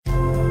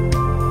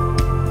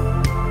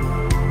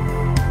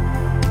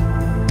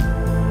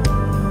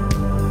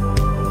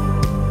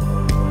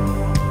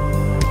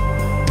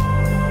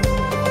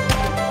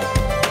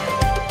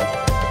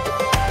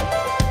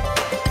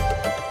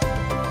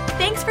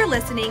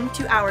listening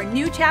to our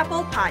New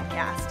Chapel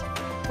podcast.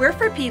 We're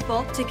for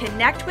people to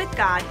connect with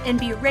God and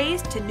be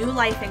raised to new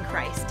life in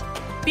Christ.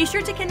 Be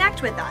sure to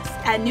connect with us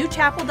at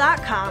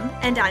newchapel.com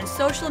and on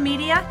social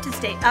media to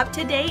stay up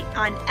to date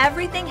on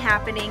everything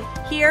happening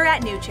here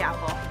at New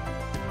Chapel.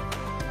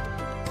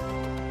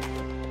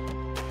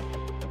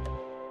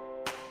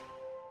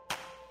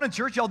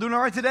 Church, y'all doing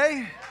all right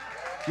today?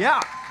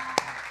 Yeah.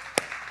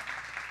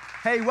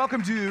 Hey,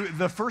 welcome to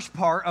the first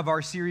part of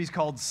our series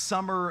called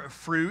Summer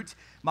Fruit.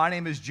 My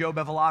name is Joe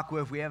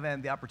Bevilacqua. If we haven't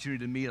had the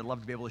opportunity to meet, I'd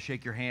love to be able to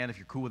shake your hand if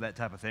you're cool with that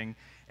type of thing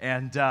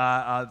and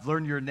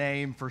learn your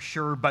name for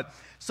sure. But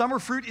Summer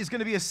Fruit is going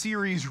to be a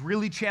series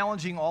really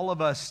challenging all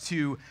of us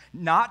to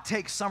not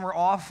take summer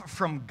off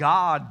from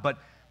God, but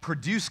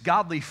produce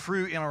godly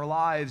fruit in our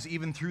lives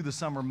even through the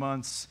summer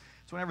months.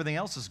 So when everything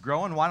else is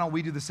growing, why don't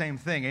we do the same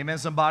thing? Amen,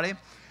 somebody?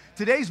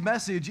 Today's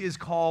message is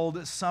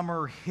called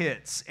Summer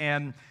Hits,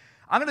 and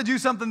I'm going to do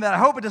something that I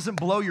hope it doesn't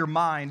blow your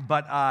mind,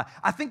 but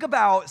I think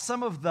about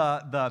some of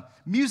the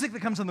music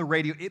that comes on the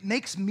radio. It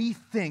makes me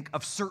think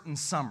of certain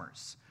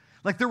summers.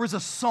 Like there was a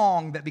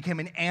song that became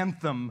an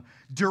anthem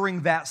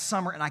during that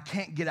summer, and I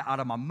can't get it out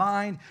of my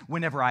mind.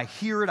 Whenever I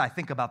hear it, I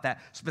think about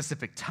that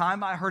specific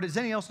time I heard it. Does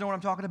anyone else know what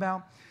I'm talking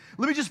about?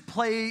 Let me just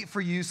play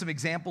for you some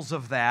examples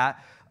of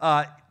that.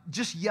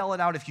 Just yell it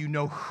out if you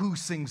know who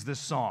sings this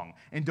song,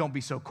 and don't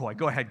be so coy.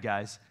 Go ahead,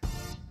 guys.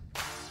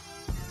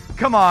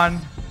 Come on.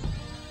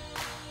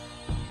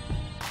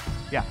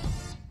 Yeah.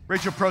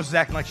 Rachel Prose is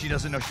acting like she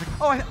doesn't know. She's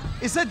like, oh,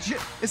 is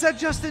that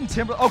Justin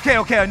Timberlake?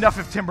 Okay, enough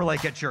of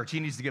Timberlake at church. He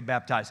needs to get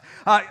baptized.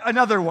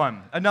 Another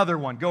one.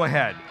 Go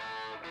ahead.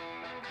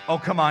 Oh,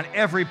 come on.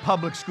 Every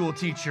public school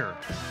teacher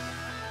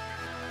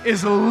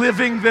is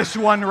living this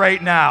one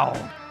right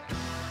now.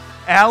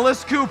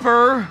 Alice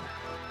Cooper,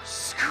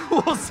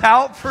 school's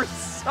out for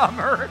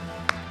summer.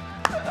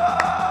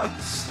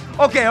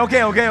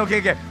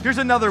 Okay. Here's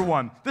another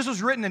one. This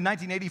was written in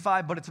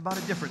 1985, but it's about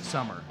a different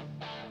summer.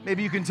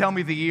 Maybe you can tell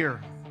me the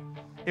year.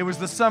 It was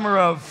the summer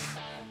of...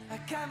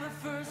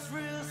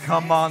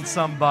 Come on,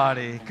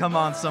 somebody.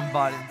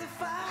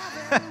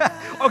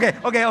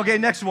 Okay,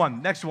 next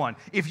one.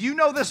 If you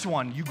know this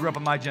one, you grew up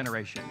in my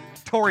generation.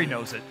 Tori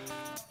knows it.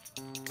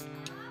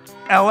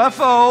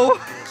 LFO.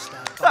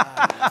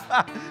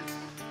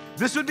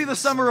 This would be the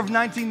summer of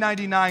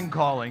 1999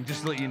 calling,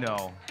 just to let you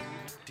know.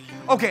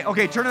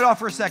 Okay, turn it off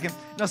for a second.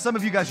 Now, some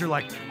of you guys are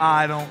like,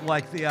 I don't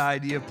like the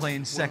idea of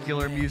playing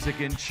secular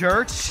music in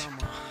church.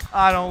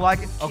 I don't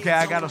like it. Okay,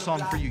 I got a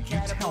song for you.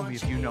 You tell me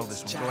if you know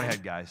this one. Go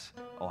ahead, guys.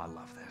 Oh, I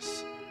love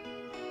this.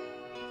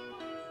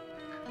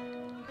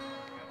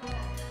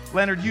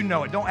 Leonard, you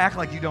know it. Don't act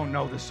like you don't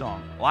know this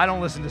song. Well, I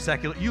don't listen to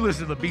secular. You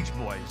listen to the Beach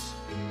Boys.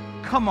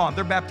 Come on,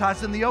 they're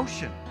baptized in the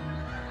ocean.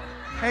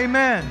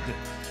 Amen.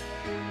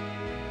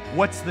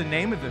 What's the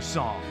name of this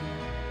song?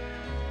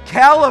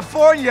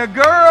 California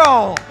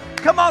Girl.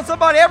 Come on,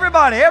 somebody,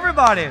 everybody.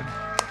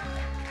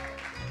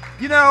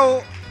 You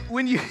know,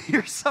 when you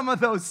hear some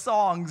of those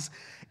songs,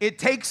 it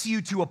takes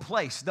you to a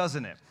place,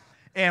 doesn't it?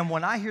 And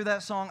when I hear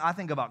that song, I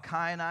think about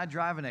Kai and I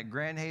driving at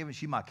Grand Haven.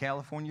 She my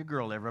California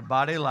girl,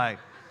 everybody. Like,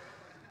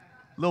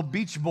 little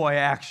Beach Boy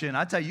action.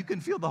 I tell you, you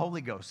can feel the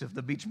Holy Ghost if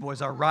the Beach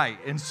Boys are right.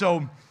 And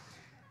so,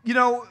 you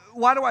know,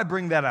 why do I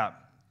bring that up?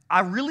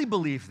 I really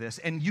believe this,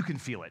 and you can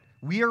feel it.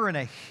 We are in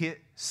a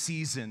hit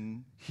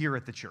season here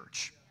at the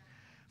church.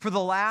 For the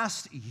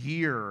last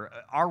year,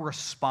 our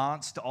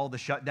response to all the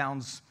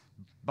shutdowns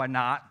by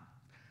not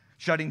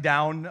shutting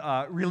down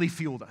really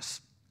fueled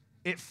us.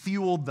 It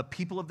fueled the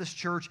people of this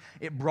church.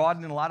 It brought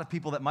in a lot of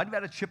people that might have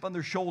had a chip on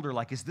their shoulder,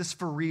 like, is this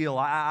for real?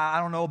 I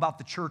don't know about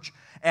the church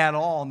at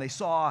all. And they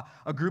saw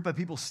a group of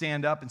people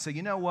stand up and say,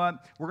 you know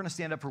what? We're going to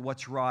stand up for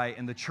what's right,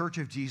 and the church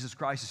of Jesus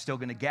Christ is still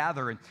going to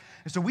gather. And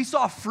so we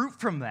saw fruit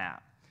from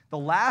that. The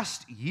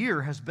last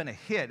year has been a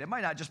hit. It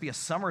might not just be a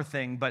summer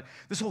thing, but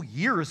this whole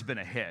year has been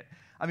a hit.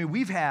 I mean,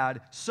 we've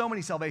had so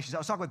many salvations. I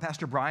was talking with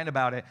Pastor Brian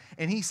about it,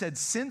 and he said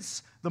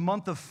since the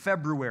month of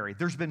February,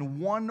 there's been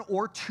 1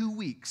 or 2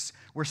 weeks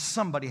where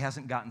somebody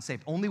hasn't gotten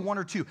saved. Only 1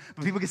 or 2.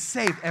 But people get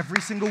saved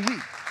every single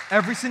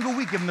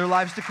week, giving their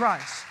lives to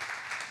Christ.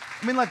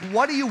 I mean, like,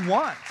 what do you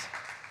want?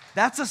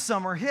 That's a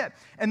summer hit.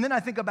 And then I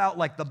think about,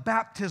 like, the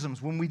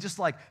baptisms when we just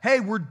like, hey,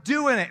 we're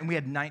doing it. And we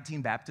had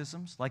 19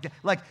 baptisms.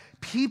 Like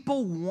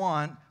people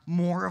want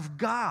more of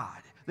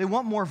God. They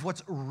want more of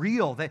what's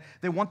real.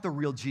 They want the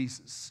real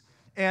Jesus.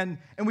 And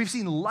we've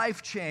seen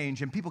life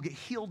change and people get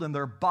healed in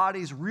their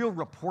bodies, real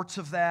reports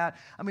of that.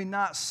 I mean,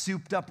 not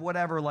souped up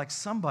whatever, like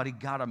somebody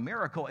got a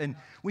miracle. And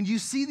when you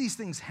see these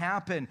things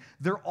happen,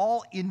 they're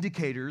all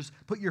indicators.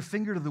 Put your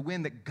finger to the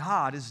wind that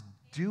God is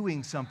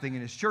doing something in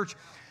His church,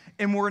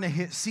 and we're in a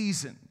hit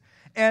season.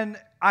 And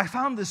I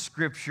found this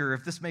scripture,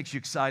 if this makes you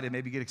excited,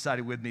 maybe get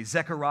excited with me.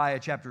 Zechariah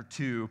chapter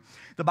 2.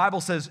 The Bible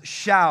says,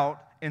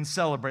 shout and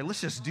celebrate.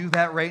 Let's just do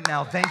that right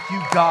now. Thank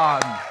you,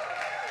 God.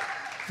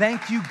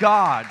 Thank you,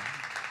 God.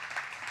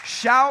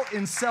 Shout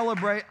and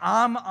celebrate.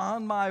 I'm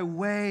on my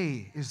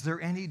way. Is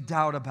there any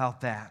doubt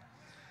about that?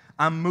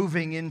 I'm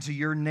moving into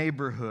your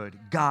neighborhood.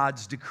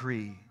 God's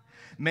decree.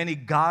 Many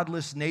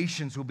godless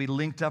nations will be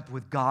linked up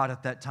with God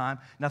at that time.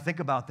 Now think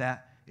about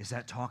that. Is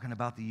that talking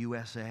about the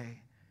USA?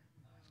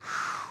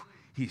 Whew,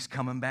 he's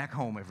coming back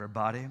home,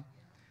 everybody.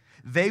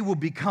 They will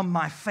become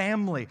my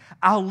family.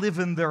 I'll live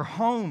in their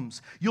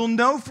homes. You'll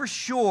know for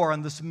sure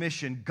on this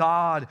mission,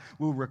 God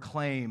will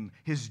reclaim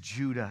his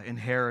Judah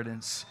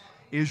inheritance.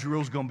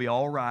 Israel's going to be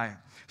all right.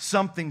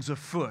 Something's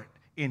afoot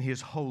in his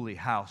holy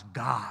house.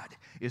 God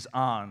is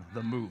on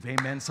the move.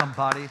 Amen,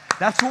 somebody?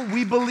 That's what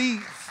we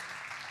believe.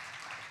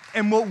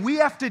 And what we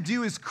have to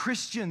do as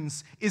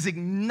Christians is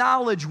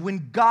acknowledge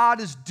when God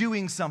is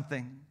doing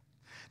something.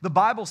 The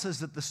Bible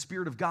says that the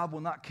Spirit of God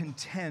will not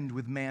contend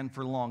with man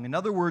for long. In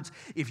other words,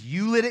 if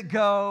you let it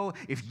go,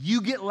 if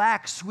you get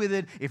lax with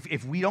it,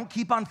 if we don't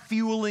keep on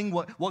fueling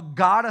what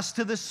got us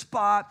to this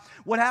spot,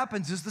 what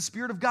happens is the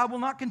Spirit of God will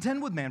not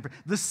contend with man.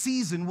 The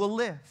season will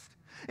lift.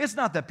 It's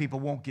not that people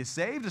won't get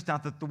saved. It's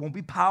not that there won't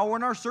be power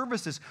in our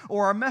services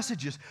or our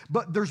messages,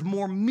 but there's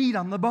more meat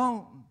on the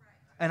bone,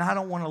 and I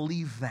don't want to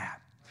leave that.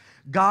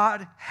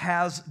 God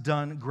has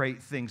done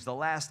great things. The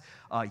last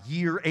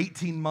year,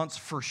 18 months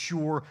for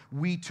sure,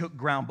 we took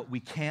ground, but we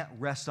can't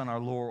rest on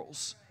our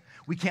laurels.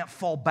 We can't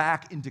fall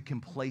back into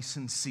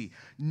complacency.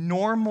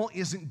 Normal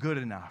isn't good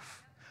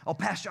enough. Oh,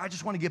 Pastor, I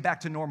just want to get back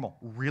to normal.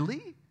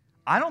 Really?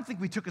 I don't think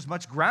we took as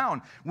much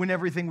ground when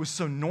everything was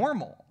so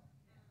normal.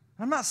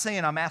 I'm not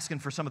saying I'm asking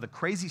for some of the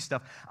crazy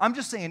stuff. I'm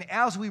just saying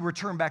as we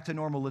return back to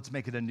normal, let's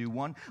make it a new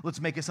one.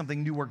 Let's make it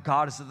something new where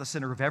God is at the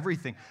center of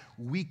everything.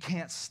 We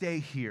can't stay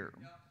here.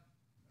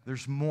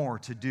 There's more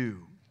to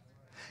do.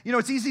 You know,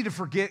 it's easy to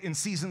forget in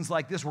seasons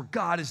like this where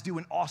God is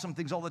doing awesome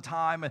things all the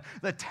time and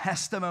the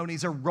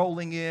testimonies are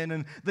rolling in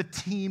and the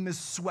team is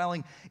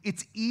swelling.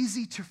 It's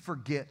easy to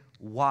forget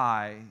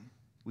why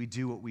we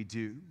do what we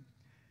do.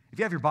 If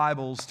you have your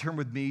Bibles, turn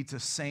with me to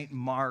St.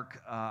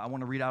 Mark. I want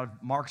to read out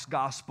of Mark's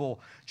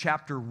Gospel,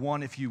 chapter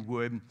 1, if you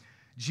would.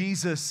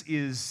 Jesus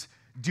is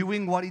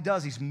doing what he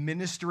does. He's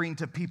ministering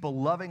to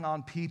people, loving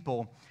on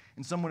people,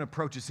 and someone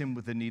approaches him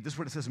with a need. This is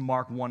what it says in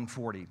Mark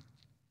 1:40.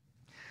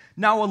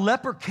 Now a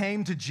leper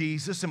came to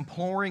Jesus,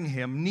 imploring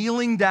him,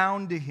 kneeling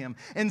down to him,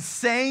 and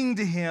saying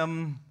to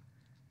him,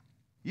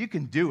 "You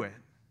can do it,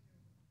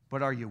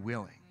 but are you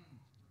willing?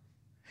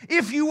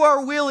 If you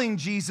are willing,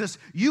 Jesus,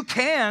 you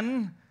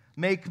can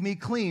make me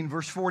clean."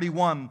 Verse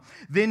 41,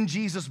 then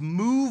Jesus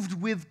moved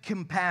with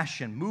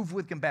compassion.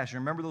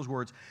 Remember those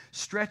words.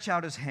 Stretch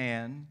out his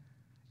hand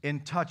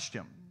and touched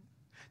him.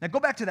 Now go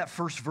back to that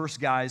first verse,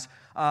 guys.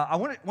 I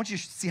want you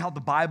to see how the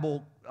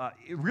Bible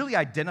it really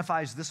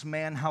identifies this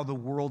man, how the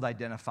world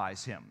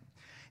identifies him.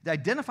 It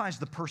identifies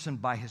the person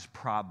by his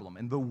problem,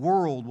 and the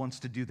world wants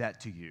to do that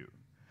to you.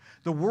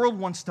 The world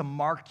wants to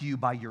mark you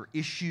by your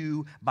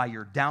issue, by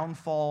your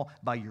downfall,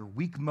 by your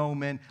weak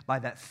moment, by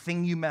that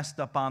thing you messed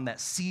up on, that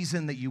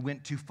season that you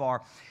went too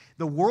far.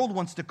 The world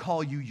wants to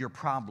call you your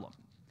problem.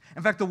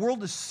 In fact, the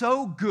world is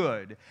so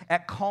good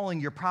at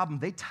calling your problem,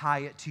 they tie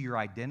it to your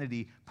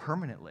identity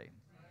permanently.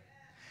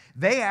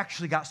 They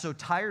actually got so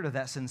tired of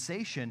that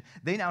sensation,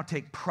 they now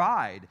take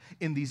pride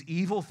in these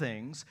evil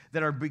things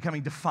that are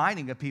becoming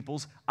defining of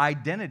people's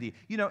identity.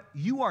 You know,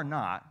 you are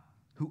not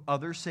who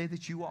others say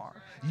that you are.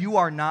 You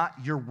are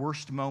not your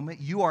worst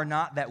moment. You are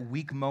not that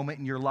weak moment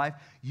in your life.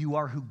 You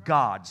are who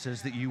God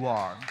says that you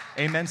are.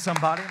 Amen,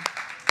 somebody?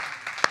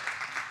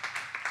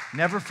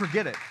 Never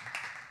forget it.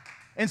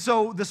 And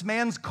so this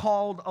man's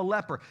called a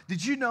leper.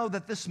 Did you know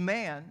that this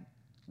man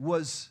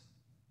was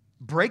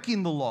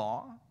breaking the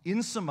law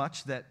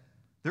insomuch that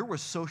there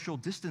was social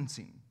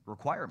distancing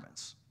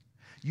requirements?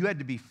 You had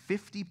to be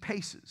 50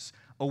 paces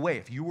away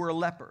if you were a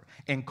leper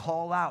and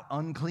call out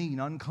unclean,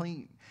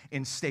 unclean,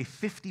 and stay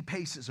 50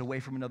 paces away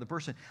from another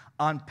person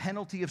on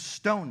penalty of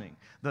stoning.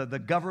 The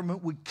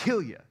government would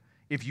kill you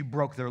if you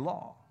broke their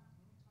law.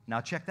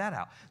 Now check that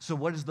out. So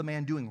what is the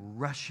man doing?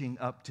 Rushing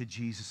up to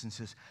Jesus and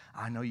says,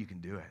 "I know you can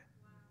do it.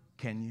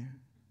 Can you?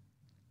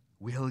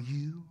 Will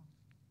you?"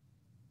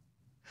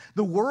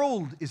 The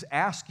world is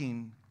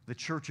asking the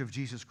Church of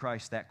Jesus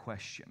Christ that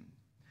question.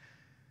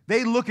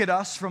 They look at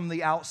us from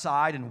the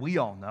outside, and we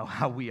all know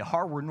how we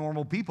are. We're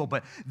normal people,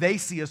 but they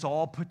see us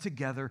all put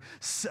together,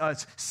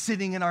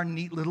 sitting in our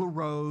neat little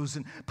rows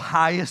and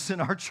pious in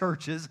our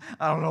churches.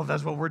 I don't know if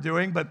that's what we're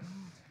doing, but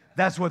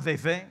that's what they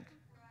think.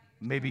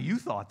 Maybe you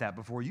thought that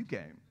before you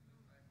came.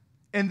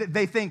 And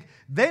they think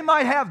they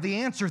might have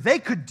the answer. They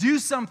could do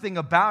something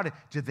about it.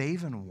 Do they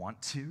even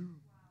want to?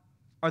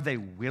 Are they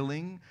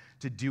willing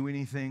to do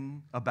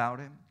anything about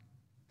it?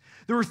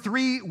 There were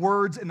 3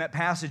 words in that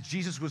passage.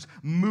 Jesus was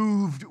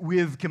moved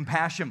with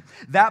compassion.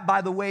 That,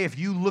 by the way, if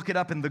you look it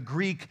up in the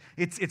Greek,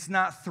 it's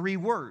not 3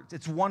 words.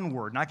 It's 1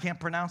 word. And I can't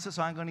pronounce it,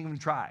 so I'm going to even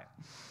try.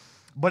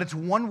 But it's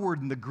 1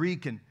 word in the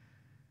Greek, and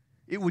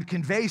it would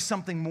convey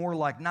something more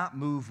like not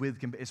moved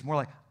with, it's more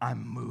like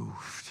I'm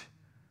moved,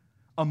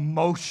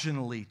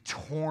 emotionally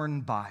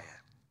torn by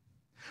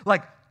it.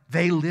 Like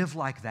they live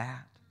like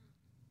that.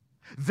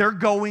 They're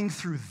going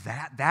through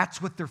that.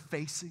 That's what they're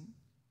facing.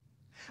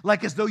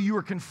 Like as though you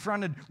were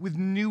confronted with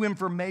new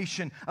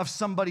information of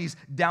somebody's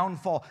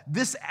downfall.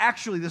 This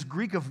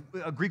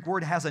Greek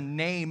word has a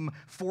name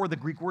for the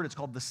Greek word. It's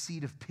called the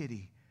seed of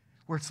pity,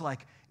 where it's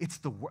like,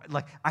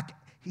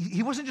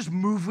 he wasn't just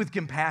moved with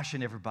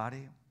compassion,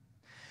 everybody.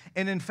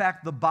 And in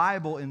fact, the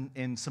Bible,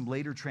 in some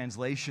later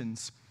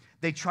translations,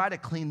 they try to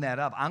clean that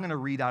up. I'm going to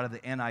read out of the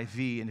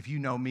NIV, and if you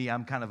know me,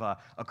 I'm kind of a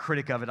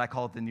critic of it. I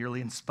call it the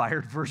nearly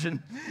inspired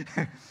version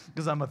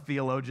because I'm a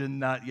theologian,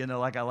 not,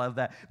 like I love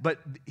that. But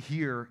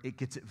here, it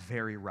gets it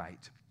very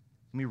right.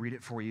 Let me read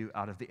it for you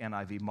out of the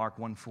NIV, Mark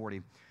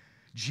 1:40.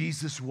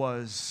 Jesus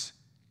was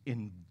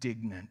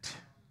indignant.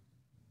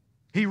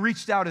 He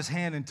reached out his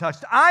hand and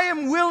touched. I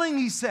am willing,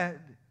 he said,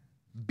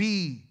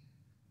 be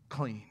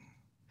clean.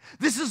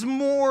 This is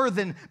more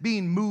than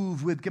being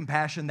moved with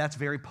compassion. That's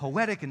very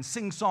poetic and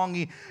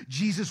sing-songy.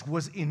 Jesus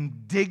was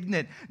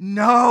indignant.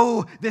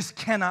 No, this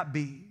cannot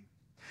be.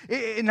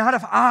 Not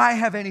if I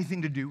have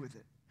anything to do with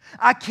it.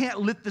 I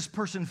can't let this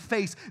person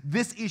face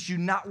this issue,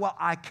 not while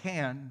I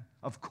can.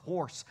 Of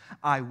course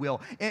I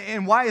will.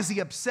 And why is he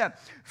upset?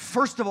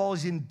 First of all,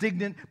 he's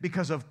indignant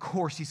because, of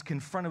course, he's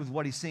confronted with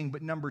what he's seeing.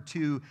 But number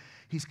two,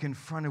 he's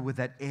confronted with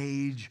that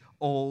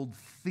age-old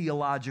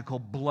theological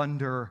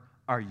blunder.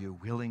 Are you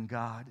willing,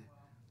 God?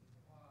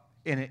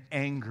 And it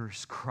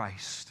angers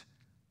Christ.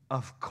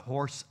 Of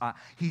course,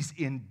 he's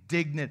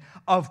indignant.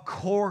 Of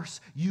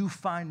course, you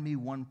find me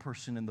one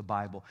person in the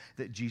Bible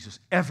that Jesus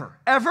ever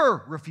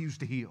refused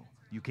to heal.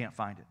 You can't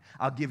find it.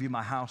 I'll give you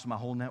my house, my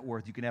whole net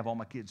worth. You can have all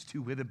my kids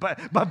too with it, but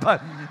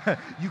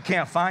you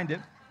can't find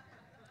it.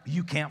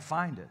 You can't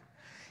find it.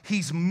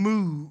 He's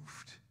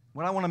moved.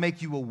 What I want to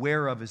make you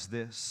aware of is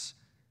this.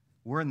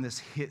 We're in this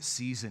hit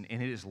season,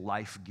 and it is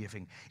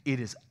life-giving. It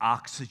is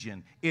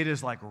oxygen. It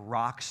is like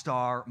rock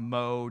star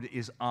mode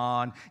is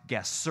on.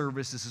 Guest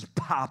services is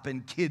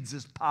popping. Kids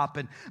is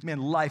popping. Man,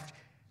 life.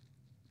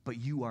 But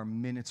you are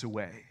minutes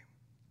away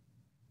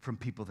from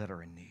people that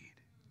are in need.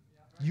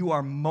 You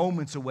are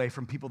moments away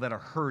from people that are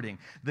hurting.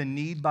 The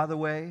need, by the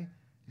way,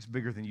 is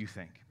bigger than you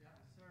think.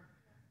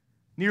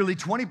 Nearly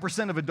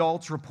 20% of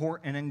adults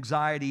report an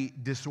anxiety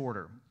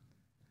disorder.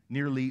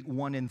 Nearly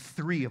 1 in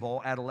 3 of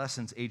all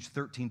adolescents aged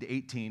 13 to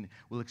 18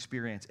 will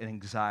experience an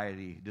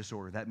anxiety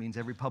disorder. That means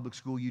every public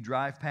school you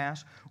drive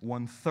past,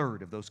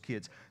 1/3 of those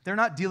kids, they're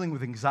not dealing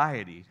with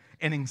anxiety,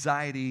 an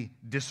anxiety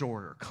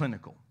disorder,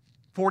 clinical.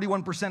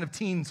 41% of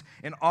teens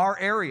in our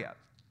area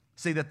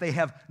say that they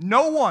have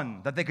no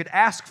one that they could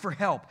ask for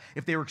help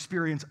if they were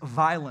experiencing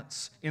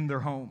violence in their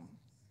home.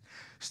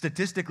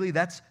 Statistically,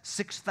 that's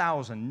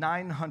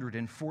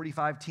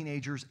 6,945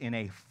 teenagers in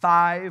a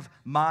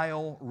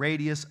 5-mile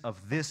radius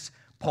of this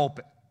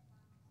pulpit.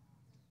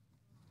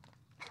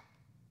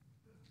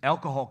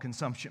 Alcohol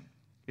consumption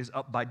is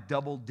up by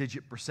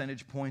double-digit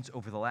percentage points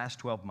over the last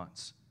 12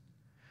 months.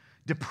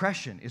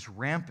 Depression is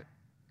rampant.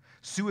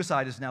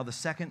 Suicide is now the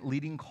second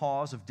leading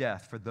cause of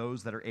death for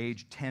those that are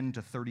aged 10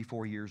 to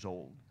 34 years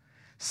old.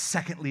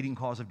 Second leading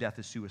cause of death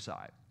is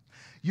suicide.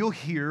 You'll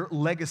hear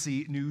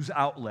legacy news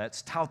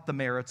outlets tout the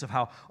merits of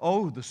how,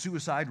 the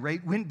suicide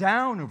rate went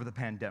down over the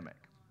pandemic.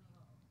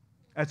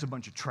 That's a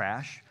bunch of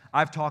trash.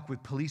 I've talked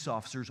with police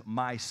officers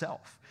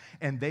myself,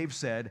 and they've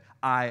said,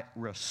 I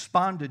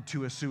responded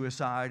to a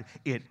suicide,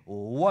 it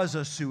was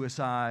a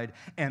suicide,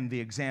 and the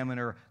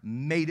examiner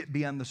made it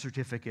be on the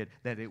certificate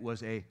that it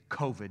was a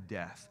COVID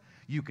death.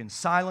 You can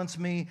silence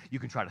me, you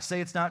can try to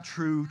say it's not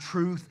true,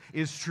 truth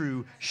is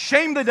true.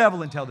 Shame the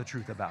devil and tell the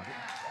truth about it.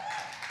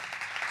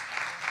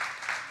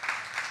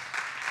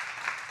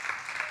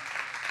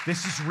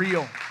 This is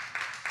real.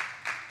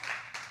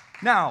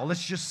 Now,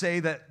 let's just say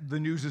that the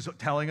news is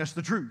telling us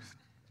the truth.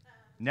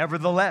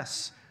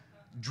 Nevertheless,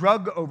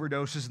 drug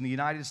overdoses in the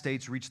United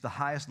States reached the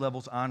highest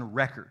levels on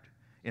record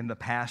in the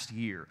past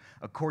year.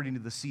 According to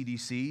the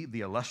CDC,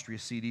 the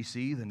illustrious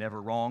CDC, the never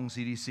wrong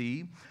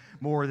CDC,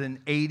 more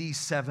than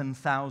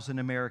 87,000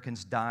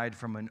 Americans died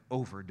from an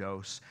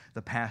overdose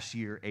the past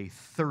year, a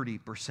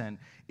 30%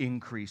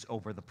 increase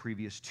over the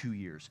previous 2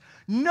 years.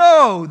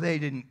 No, they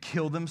didn't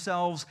kill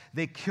themselves.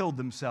 They killed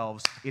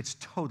themselves. It's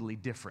totally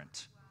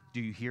different.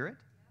 Do you hear it?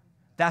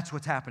 That's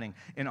what's happening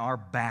in our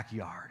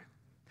backyard.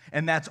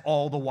 And that's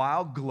all the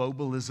while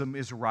globalism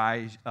is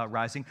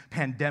rising.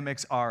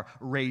 Pandemics are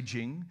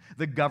raging.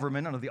 The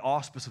government, under the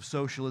auspice of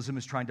socialism,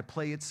 is trying to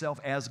play itself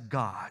as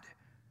God.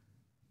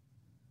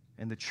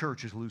 And the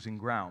church is losing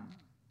ground.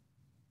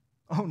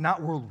 Oh,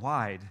 not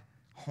worldwide,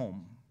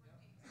 home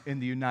in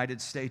the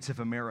United States of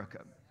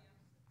America.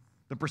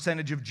 The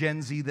percentage of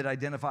Gen Z that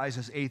identifies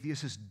as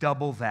atheists is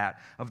double that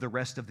of the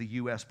rest of the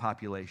U.S.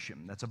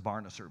 population. That's a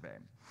Barna survey.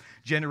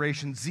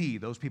 Generation Z,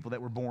 those people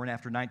that were born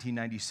after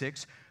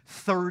 1996,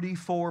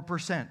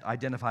 34%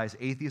 identify as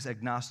atheist,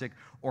 agnostic,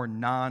 or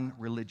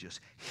non-religious.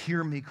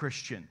 Hear me,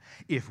 Christian.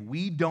 If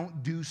we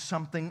don't do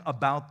something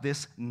about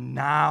this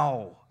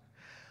now,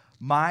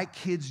 my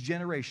kids'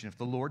 generation, if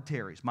the Lord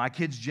tarries, my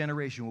kids'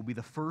 generation will be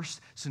the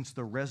first since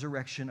the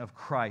resurrection of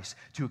Christ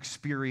to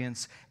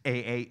experience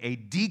a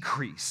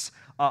decrease,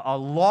 a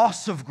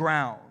loss of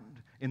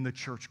ground in the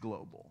church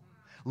global.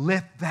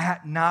 Let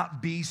that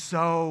not be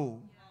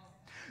so.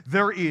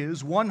 there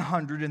is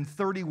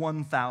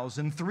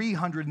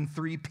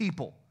 131,303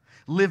 people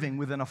living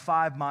within a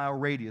 5-mile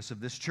radius of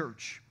this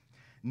church.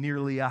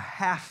 Nearly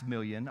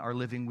 500,000 are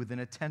living within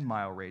a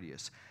 10-mile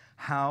radius.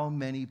 How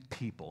many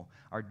people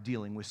are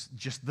dealing with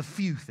just the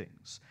few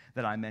things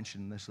that I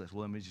mentioned in this list?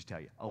 Well, let me just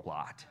tell you, a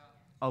lot.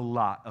 A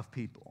lot of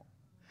people.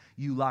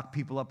 You lock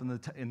people up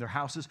in their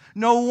houses.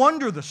 No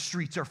wonder the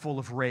streets are full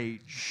of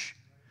rage.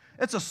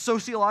 It's a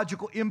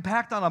sociological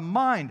impact on a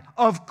mind.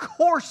 Of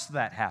course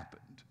that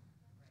happened.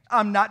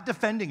 I'm not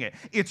defending it.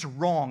 It's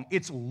wrong.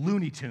 It's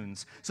Looney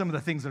Tunes. Some of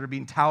the things that are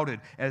being touted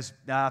as,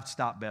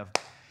 stop, Bev.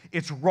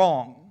 It's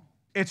wrong.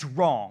 It's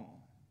wrong.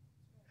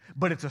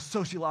 But it's a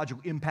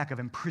sociological impact of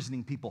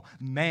imprisoning people.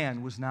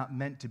 Man was not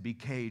meant to be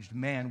caged.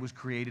 Man was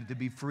created to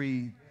be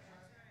free.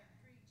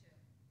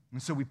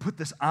 And so we put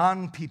this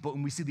on people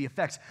and we see the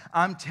effects.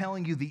 I'm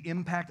telling you the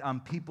impact on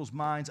people's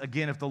minds,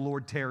 again, if the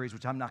Lord tarries,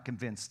 which I'm not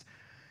convinced.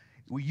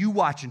 Will you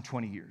watch in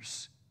 20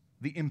 years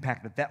the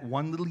impact that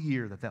one little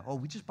year,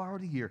 we just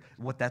borrowed a year,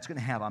 what that's going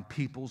to have on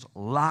people's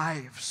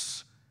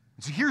lives.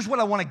 So here's what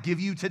I want to give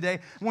you today.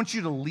 I want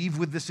you to leave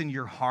with this in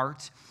your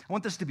heart. I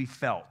want this to be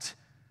felt.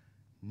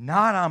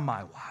 Not on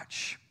my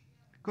watch.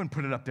 Go ahead and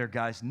put it up there,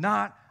 guys.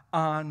 Not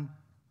on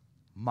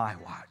my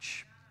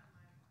watch.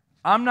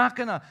 I'm not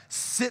going to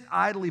sit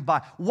idly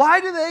by. Why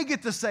do they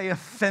get to say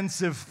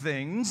offensive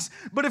things,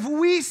 but if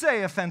we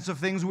say offensive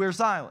things, we're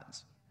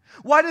silenced?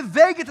 Why do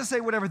they get to say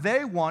whatever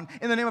they want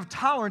in the name of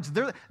tolerance?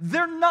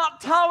 They're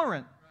not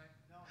tolerant.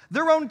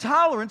 Their own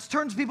tolerance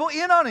turns people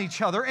in on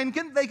each other and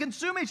they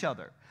consume each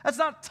other. That's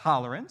not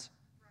tolerant.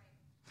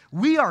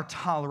 We are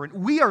tolerant.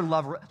 We are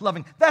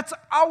loving. That's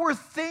our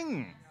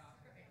thing.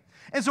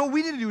 And so what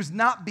we need to do is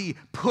not be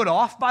put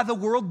off by the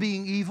world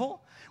being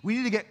evil. We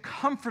need to get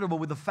comfortable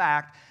with the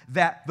fact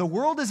that the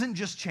world isn't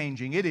just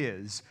changing, it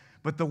is,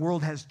 but the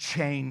world has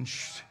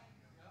changed.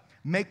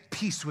 Make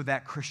peace with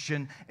that,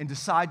 Christian, and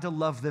decide to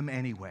love them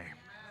anyway.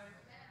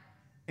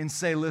 And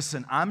say,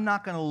 listen, I'm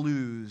not going to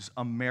lose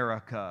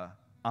America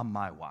on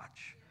my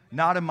watch.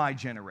 Not in my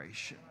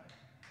generation.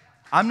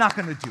 I'm not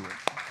going to do it.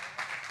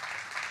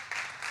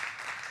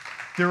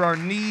 There are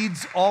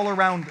needs all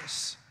around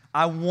us.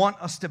 I want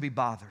us to be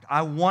bothered.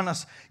 I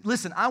want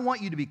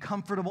you to be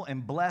comfortable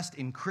and blessed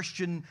in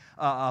Christian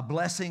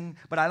blessing,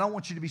 but I don't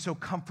want you to be so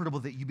comfortable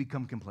that you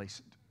become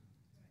complacent.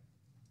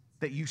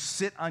 That you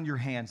sit on your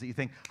hands, that you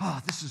think,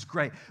 oh, this is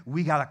great.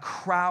 We got a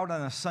crowd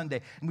on a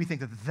Sunday, and we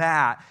think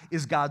that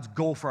is God's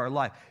goal for our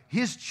life.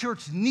 His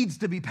church needs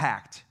to be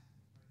packed.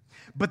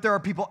 But there are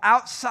people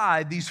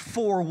outside these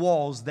 4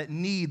 walls that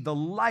need the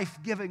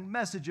life-giving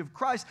message of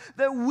Christ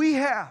that we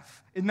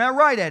have. Isn't that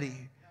right,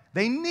 Eddie?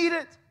 They need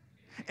it,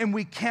 and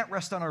we can't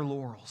rest on our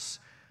laurels.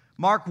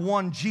 Mark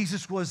 1,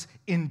 Jesus was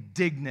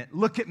indignant.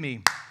 Look at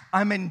me.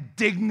 I'm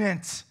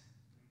indignant.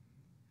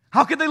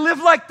 How could they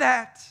live like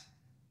that?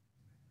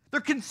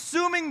 They're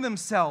consuming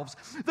themselves.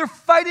 They're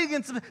fighting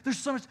against them. There's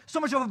so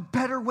much of a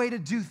better way to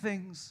do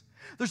things.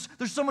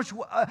 There's so much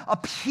a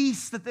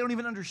peace that they don't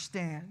even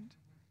understand.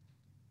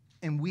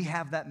 And we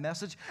have that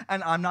message,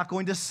 and I'm not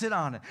going to sit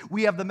on it.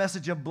 We have the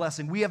message of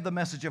blessing. We have the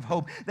message of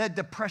hope. That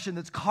depression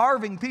that's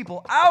carving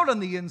people out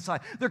on the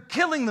inside. They're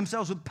killing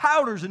themselves with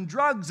powders and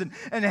drugs and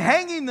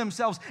hanging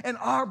themselves in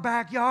our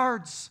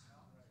backyards.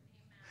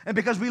 And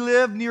because we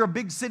live near a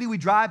big city, we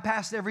drive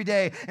past every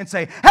day and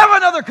say, have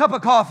another cup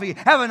of coffee,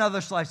 have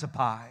another slice of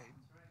pie.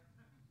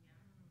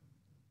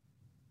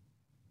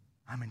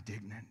 I'm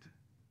indignant.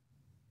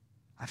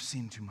 I've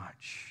seen too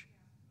much.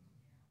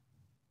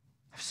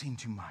 I've seen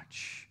too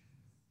much.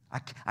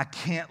 I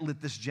can't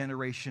let this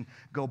generation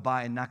go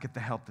by and not get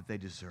the help that they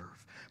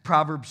deserve.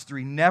 Proverbs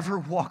 3, never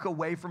walk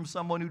away from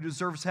someone who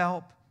deserves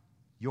help.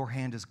 Your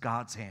hand is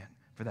God's hand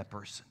for that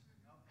person.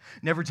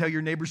 Never tell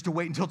your neighbors to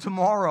wait until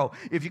tomorrow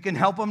if you can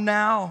help them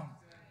now.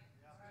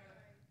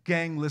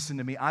 Gang, listen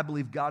to me. I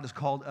believe God has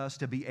called us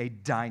to be a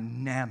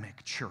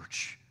dynamic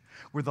church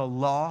where the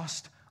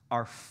lost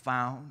are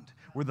found,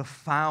 where the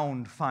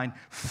found find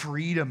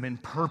freedom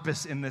and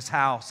purpose in this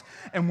house,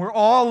 and where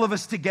all of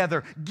us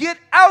together get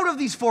out of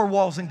these 4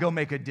 walls and go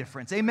make a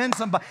difference. Amen,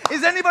 somebody.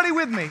 Is anybody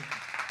with me?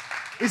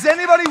 Is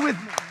anybody with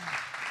me?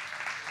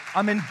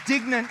 I'm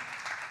indignant.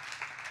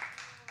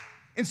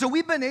 And so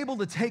we've been able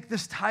to take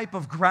this type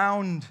of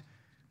ground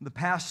in the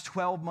past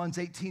 12 months,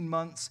 18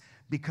 months,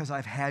 because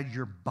I've had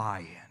your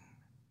buy-in.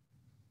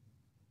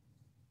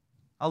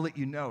 I'll let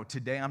you know,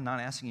 today I'm not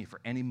asking you for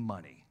any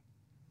money,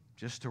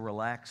 just to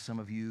relax some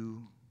of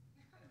you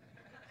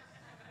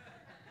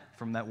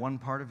from that one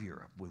part of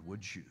Europe with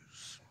wood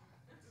shoes.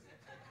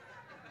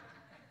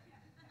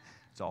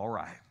 It's all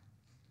right.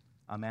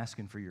 I'm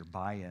asking for your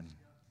buy-in.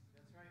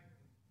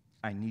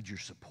 I need your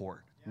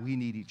support. We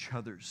need each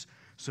other's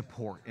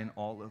support in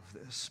all of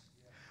this.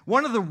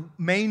 One of the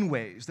main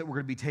ways that we're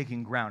going to be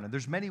taking ground, and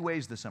there's many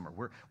ways this summer.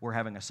 We're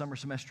having a summer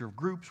semester of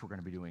groups. We're going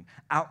to be doing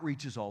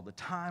outreaches all the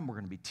time. We're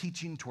going to be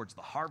teaching towards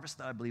the harvest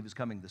that I believe is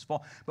coming this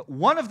fall. But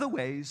one of the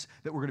ways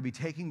that we're going to be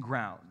taking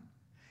ground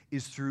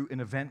is through an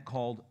event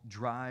called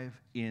Drive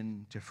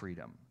Into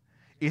Freedom.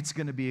 It's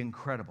going to be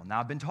incredible. Now,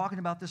 I've been talking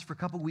about this for a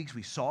couple weeks.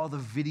 We saw the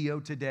video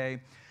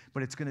today,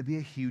 but it's going to be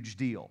a huge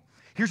deal.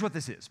 Here's what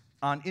this is.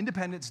 On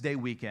Independence Day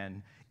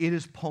weekend, it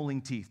is pulling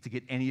teeth to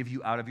get any of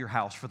you out of your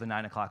house for the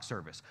 9 o'clock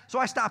service. So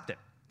I stopped it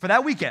for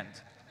that weekend.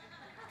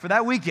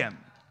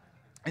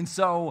 And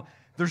so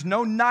there's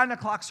no 9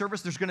 o'clock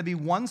service. There's going to be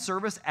one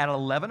service at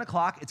 11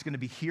 o'clock. It's going to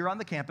be here on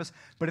the campus,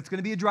 but it's going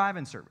to be a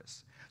drive-in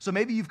service. So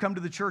maybe you've come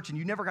to the church and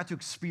you never got to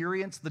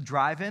experience the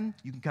drive-in.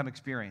 You can come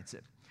experience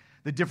it.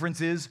 The difference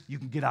is you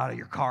can get out of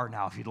your car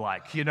now if you'd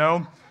like, you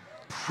know?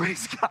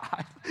 Praise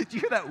God. Did you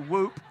hear that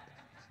whoop?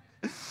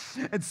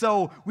 And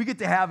so we get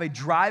to have a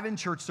drive-in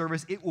church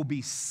service. It will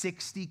be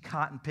 60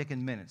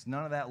 cotton-picking minutes.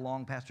 None of that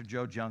long Pastor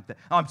Joe junk.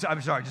 I'm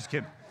sorry, just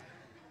kidding.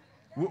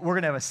 We're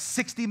going to have a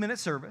 60-minute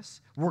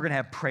service. We're going to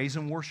have praise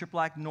and worship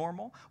like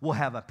normal. We'll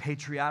have a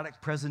patriotic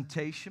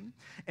presentation.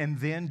 And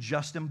then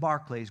Justin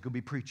Barclay is going to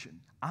be preaching.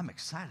 I'm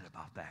excited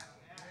about that.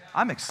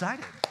 I'm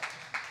excited.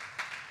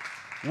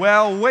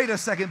 Well, wait a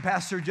second,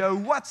 Pastor Joe.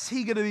 What's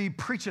he going to be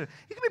preaching?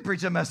 He's going to be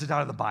preaching a message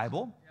out of the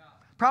Bible,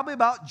 probably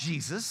about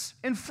Jesus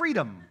and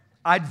freedom,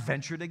 I'd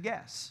venture to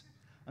guess.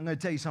 I'm going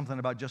to tell you something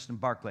about Justin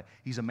Barclay.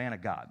 He's a man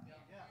of God.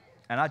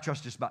 And I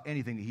trust just about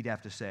anything that he'd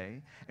have to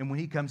say. And when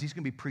he comes, he's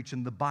going to be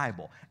preaching the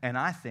Bible. And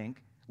I think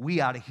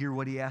we ought to hear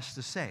what he has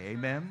to say.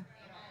 Amen?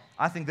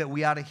 I think that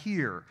we ought to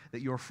hear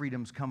that your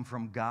freedoms come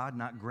from God,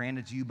 not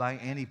granted to you by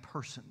any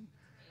person.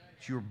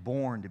 That you're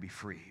born to be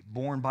free,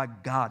 born by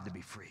God to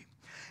be free.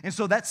 And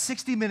so that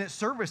 60-minute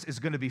service is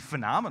going to be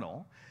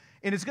phenomenal.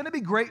 And it's going to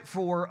be great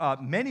for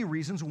many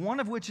reasons, one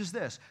of which is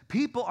this.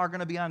 People are going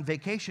to be on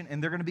vacation,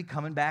 and they're going to be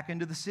coming back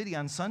into the city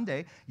on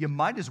Sunday. You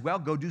might as well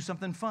go do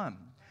something fun.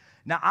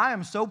 Now, I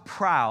am so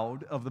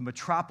proud of the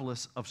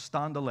metropolis of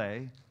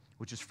Standalais,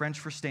 which is French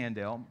for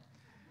Standale.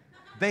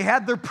 They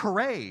had their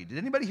parade. Did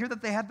anybody hear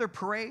that they had their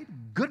parade?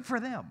 Good for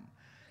them.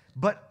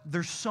 But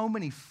there's so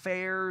many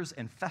fairs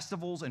and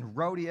festivals and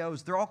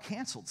rodeos. They're all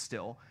canceled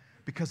still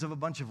because of a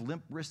bunch of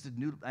limp-wristed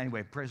noodle.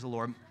 Anyway, praise the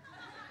Lord.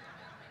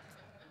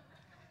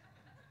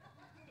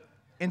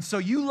 And so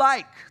you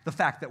like the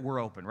fact that we're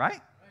open,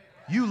 right?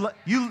 Yeah,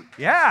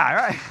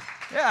 right.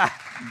 Yeah.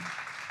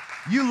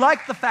 You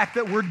like the fact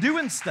that we're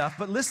doing stuff,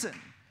 but listen,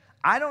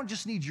 I don't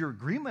just need your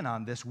agreement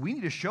on this. We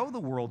need to show the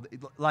world,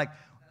 like,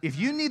 if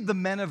you need the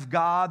men of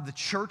God, the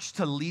church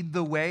to lead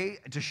the way,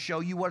 to show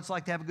you what it's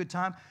like to have a good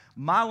time,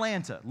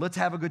 Mylanta, let's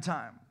have a good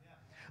time.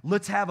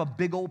 Let's have a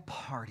big old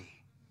party.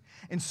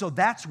 And so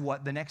that's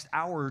what the next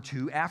hour or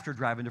two after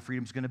Drive Into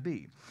Freedom is going to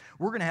be.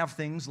 We're going to have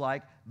things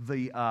like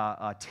the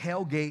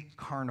Tailgate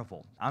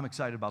Carnival. I'm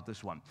excited about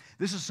this one.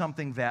 This is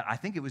something that I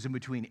think it was in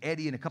between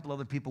Eddie and a couple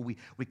other people.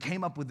 We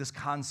came up with this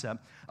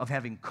concept of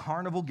having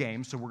carnival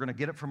games. So we're going to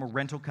get it from a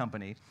rental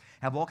company,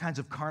 have all kinds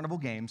of carnival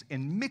games,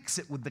 and mix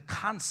it with the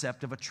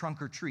concept of a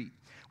trunk or treat,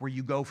 where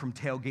you go from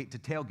tailgate to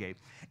tailgate,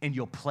 and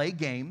you'll play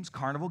games,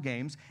 carnival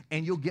games,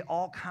 and you'll get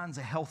all kinds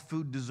of health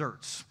food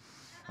desserts,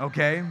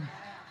 okay?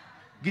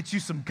 Get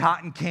you some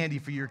cotton candy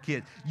for your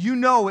kid. You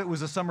know it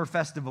was a summer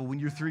festival when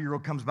your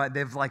 3-year-old comes by. They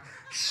have like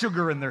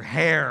sugar in their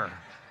hair.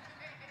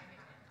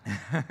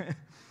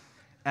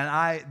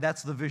 And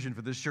that's the vision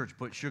for this church,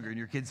 put sugar in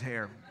your kid's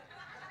hair.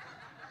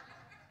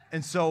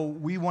 And so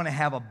we want to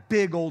have a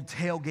big old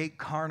tailgate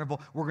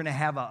carnival. We're going to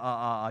have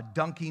a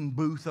dunking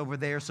booth over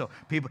there. So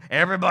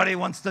everybody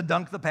wants to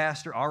dunk the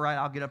pastor. All right,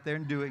 I'll get up there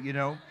and do it, you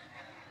know.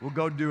 We'll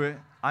go do it.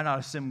 I know how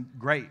to swim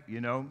great, you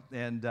know,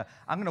 and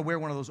I'm going to wear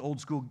one of those old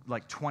school,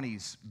 like,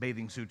 20s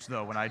bathing suits,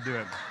 though, when I do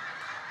it.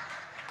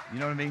 You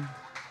know what I mean?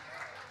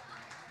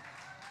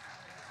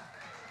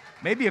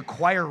 Maybe a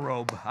choir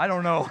robe. I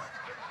don't know.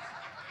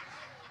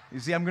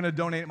 You see, I'm going to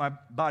donate my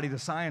body to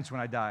science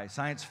when I die,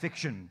 science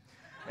fiction.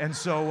 And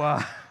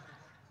so,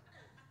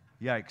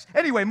 yikes.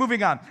 Anyway,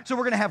 moving on. So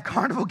we're going to have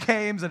carnival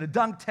games and a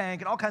dunk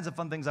tank and all kinds of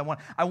fun things. I want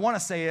to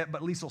say it,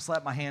 but Lisa will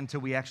slap my hand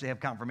until we actually have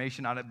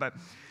confirmation on it, but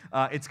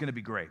it's going to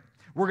be great.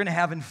 We're going to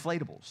have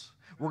inflatables.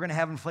 We're going to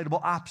have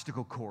inflatable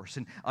obstacle course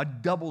and a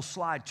double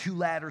slide, 2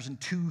 ladders and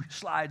 2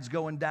 slides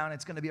going down.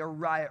 It's going to be a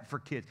riot for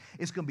kids.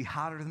 It's going to be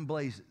hotter than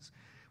blazes.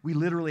 We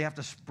literally have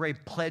to spray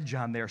Pledge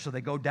on there so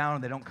they go down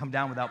and they don't come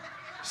down without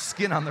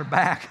skin on their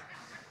back.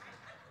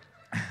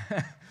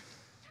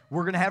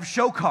 We're going to have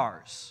show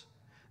cars.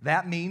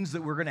 That means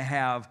that we're going to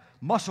have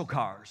muscle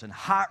cars and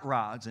hot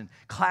rods and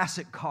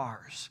classic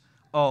cars.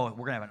 Oh,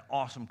 we're going to have an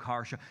awesome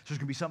car show. So there's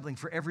going to be something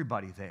for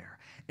everybody there.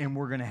 And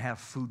we're going to have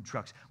food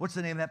trucks. What's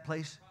the name of that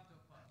place?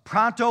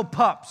 Pronto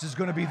Pups is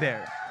going to be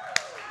there.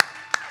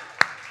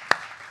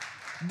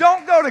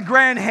 Don't go to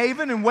Grand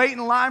Haven and wait in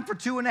line for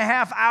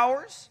 2.5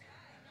 hours.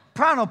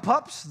 Pronto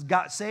Pups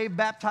got saved,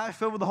 baptized,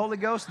 filled with the Holy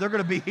Ghost. They're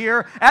going to be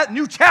here at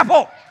New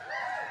Chapel.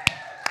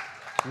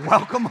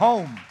 Welcome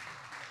home.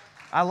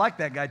 I like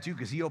that guy, too,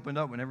 because he opened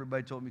up when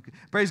everybody told me.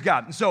 Praise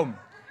God. And so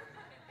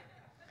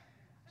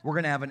we're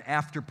going to have an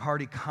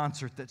after-party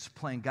concert that's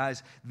playing.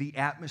 Guys, the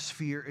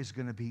atmosphere is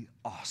going to be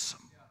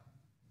awesome.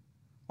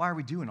 Why are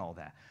we doing all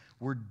that?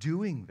 We're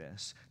doing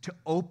this to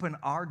open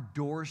our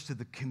doors to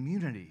the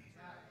community.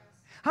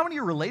 How many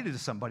are related to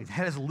somebody that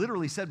has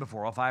literally said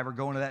before, oh, if I ever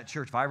go into that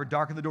church, if I ever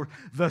darken the door,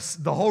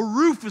 the whole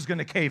roof is going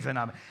to cave in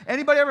on me?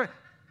 Anybody ever, you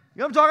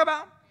know what I'm talking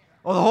about?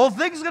 Oh, the whole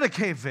thing's going to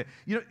cave in.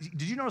 You know,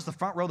 did you notice the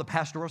front row, the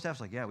pastoral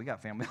staff's like, yeah, we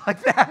got family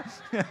like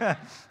that.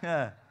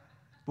 Yeah.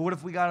 But what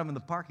if we got them in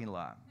the parking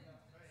lot?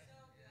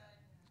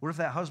 What if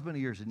that husband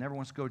of yours that never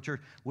wants to go to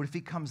church, what if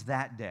he comes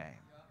that day?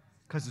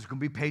 Because it's going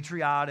to be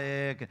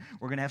patriotic, and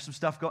we're going to have some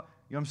stuff going.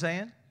 You know what I'm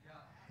saying?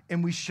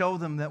 And we show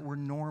them that we're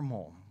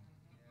normal.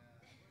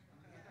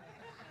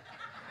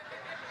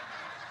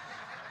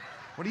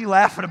 What are you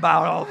laughing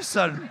about all of a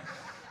sudden?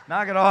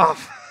 Knock it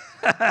off.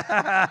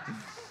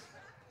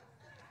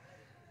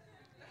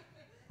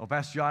 Oh,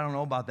 Pastor Joe, I don't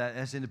know about that.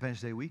 That's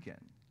Independence Day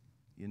weekend.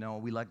 You know,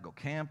 we like to go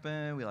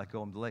camping. We like to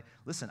go on the lake.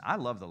 Listen, I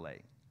love the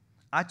lake.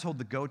 I told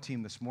the Go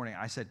team this morning,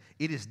 I said,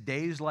 it is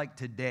days like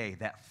today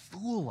that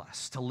fool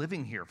us to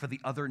living here for the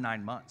other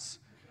 9 months.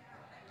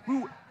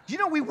 Do you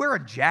know we wear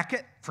a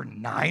jacket for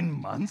 9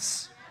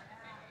 months?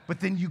 But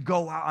then you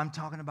go out, I'm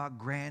talking about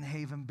Grand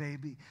Haven,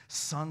 baby.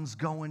 Sun's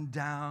going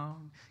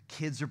down.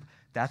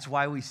 That's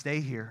why we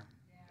stay here.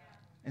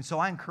 And so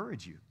I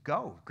encourage you,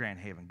 go Grand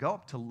Haven, go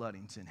up to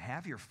Ludington,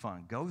 have your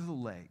fun, go to the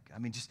lake. I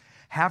mean, just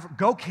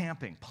go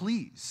camping,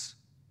 please.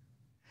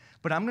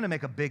 But I'm going to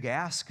make a big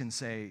ask and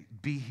say,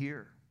 be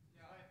here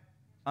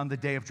on the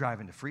day of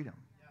driving to freedom.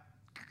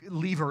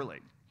 Leave early.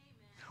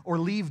 Or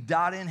leave,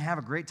 dot in, have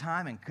a great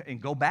time,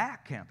 and go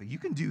back camping. You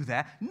can do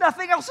that.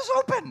 Nothing else is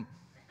open.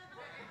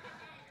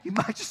 You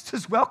might just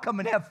as well come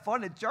and have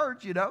fun at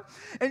church, you know?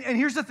 And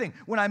here's the thing.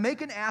 When I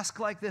make an ask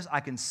like this, I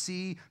can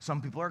see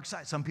some people are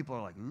excited. Some people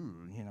are like,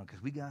 ooh, you know,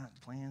 because we got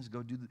plans to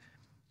go do the...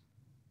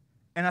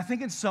 And I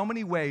think in so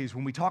many ways,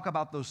 when we talk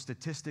about those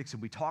statistics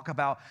and we talk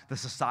about the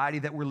society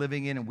that we're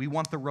living in and we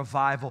want the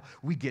revival,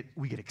 we get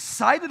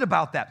excited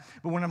about that.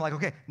 But when I'm like,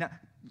 okay, now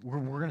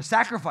we're going to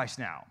sacrifice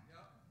now.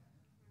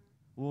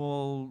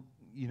 Well,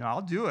 you know,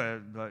 I'll do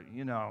it, but,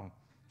 you know,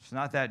 it's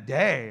not that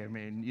day. I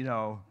mean, you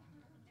know...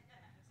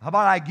 How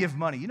about I give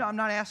money? You know, I'm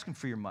not asking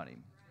for your money.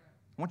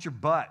 I want your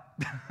butt.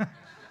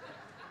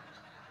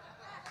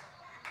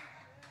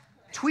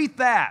 Tweet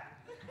that.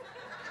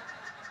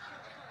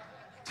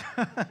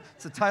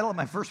 It's the title of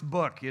my first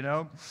book, you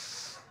know.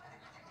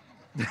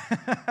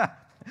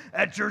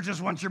 That church just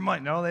wants your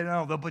money. No, they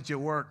don't. They'll put you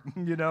at work,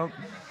 you know.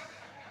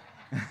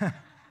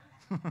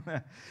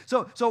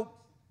 So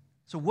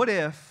what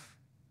if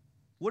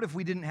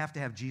we didn't have to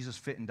have Jesus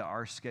fit into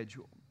our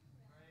schedule?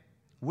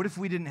 What if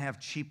we didn't have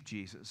cheap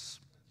Jesus?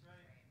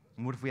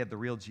 And what if we had the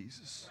real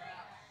Jesus?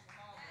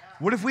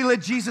 What if we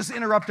let Jesus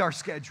interrupt our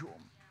schedule?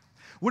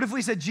 What if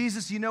we said,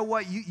 Jesus, you know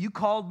what? You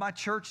called my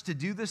church to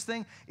do this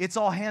thing. It's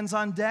all hands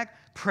on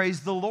deck.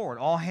 Praise the Lord.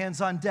 All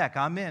hands on deck.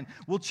 I'm in.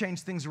 We'll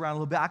change things around a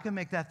little bit. I can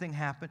make that thing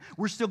happen.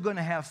 We're still going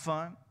to have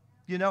fun.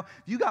 You know,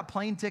 if you got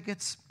plane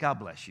tickets, God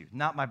bless you.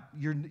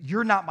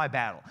 You're not my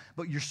battle.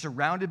 But you're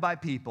surrounded by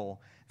people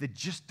that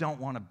just don't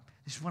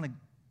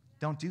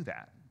do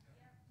that.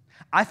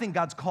 I think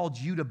God's called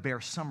you to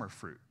bear summer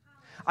fruit.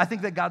 I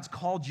think that God's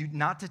called you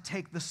not to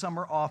take the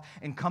summer off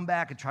and come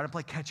back and try to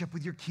play catch up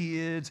with your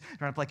kids,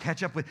 try to play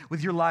catch up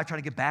with your life, trying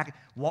to get back.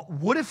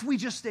 What if we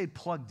just stayed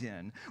plugged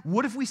in?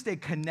 What if we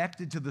stayed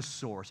connected to the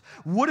source?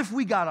 What if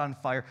we got on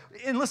fire?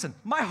 And listen,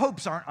 my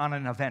hopes aren't on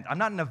an event. I'm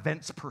not an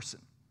events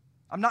person.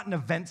 I'm not an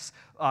events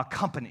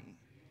company.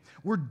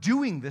 We're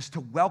doing this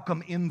to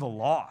welcome in the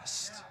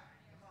lost,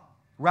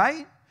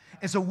 right?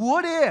 And so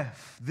what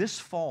if this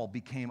fall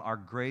became our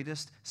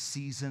greatest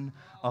season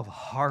of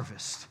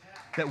harvest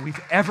that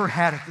we've ever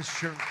had at this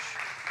church?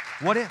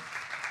 What if?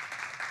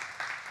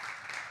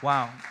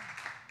 Wow.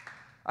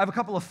 I have a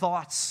couple of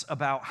thoughts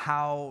about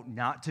how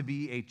not to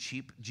be a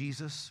cheap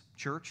Jesus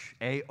church.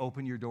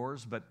 Open your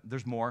doors, but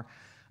there's more.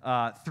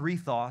 3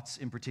 thoughts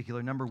in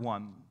particular. Number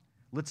 1,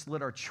 let's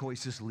let our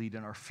choices lead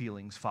and our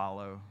feelings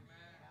follow.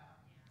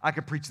 I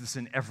could preach this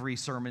in every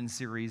sermon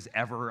series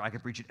ever. I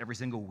could preach it every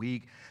single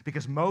week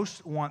because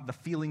most want the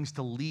feelings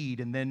to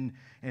lead and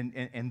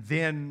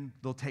then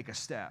they'll take a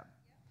step.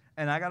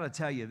 And I got to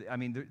tell you, I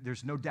mean,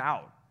 there's no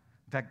doubt.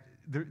 In fact,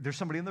 there's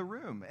somebody in the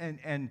room,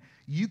 and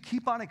you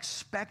keep on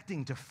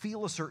expecting to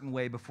feel a certain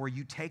way before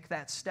you take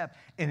that step,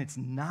 and it's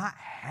not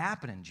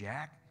happening,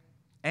 Jack.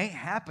 Ain't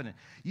happening.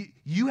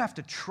 You have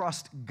to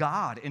trust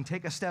God and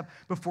take a step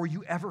before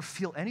you ever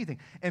feel anything.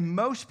 And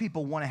most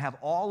people want to have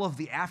all of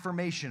the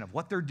affirmation of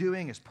what they're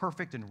doing is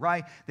perfect and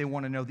right. They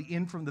want to know the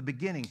end from the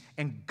beginning,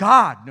 and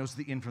God knows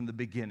the end from the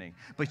beginning.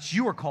 But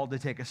you are called to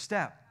take a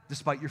step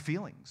despite your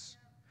feelings.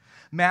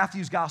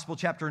 Matthew's Gospel,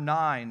 chapter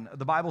 9,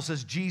 the Bible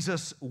says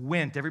Jesus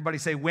went. Everybody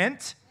say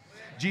went.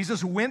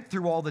 Jesus went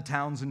through all the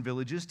towns and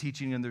villages,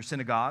 teaching in their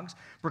synagogues,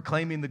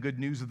 proclaiming the good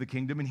news of the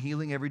kingdom and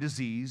healing every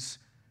disease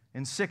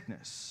and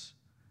sickness.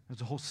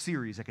 There's a whole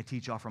series I could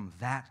teach off from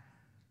that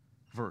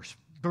verse.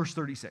 Verse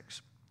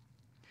 36.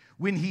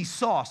 When he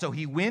saw, so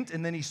he went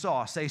and then he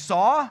saw. Say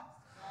saw.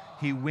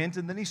 He went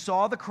and then he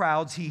saw the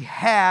crowds. He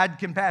had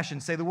compassion.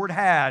 Say the word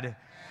had.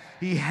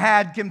 He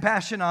had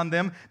compassion on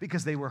them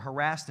because they were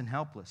harassed and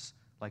helpless,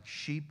 like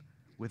sheep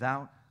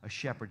without a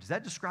shepherd. Does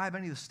that describe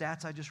any of the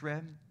stats I just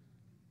read?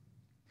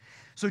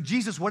 So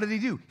Jesus, what did he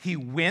do? He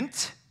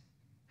went,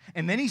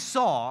 and then he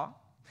saw,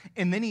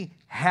 and then he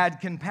had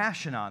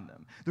compassion on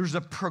them. There's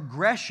a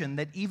progression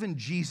that even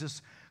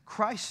Jesus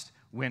Christ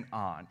went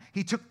on.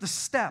 He took the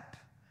step,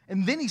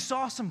 and then he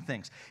saw some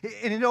things,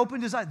 and it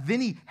opened his eyes.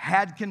 Then he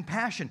had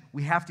compassion.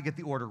 We have to get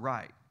the order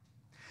right.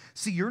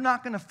 See, you're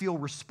not going to feel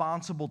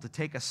responsible to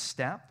take a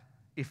step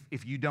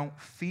if you don't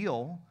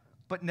feel,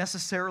 but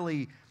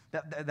necessarily,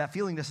 that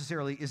feeling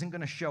necessarily isn't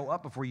going to show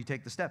up before you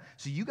take the step.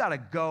 So you got to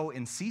go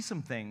and see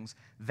some things.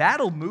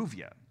 That'll move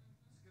you.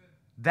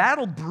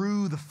 That'll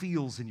brew the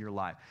feels in your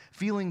life.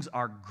 Feelings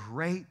are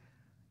great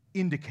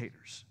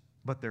indicators,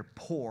 but they're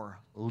poor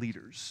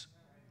leaders.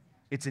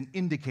 It's an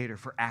indicator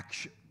for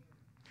action.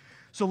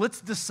 So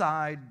let's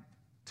decide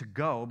to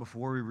go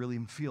before we really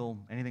feel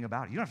anything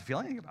about it. You don't have to feel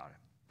anything about it.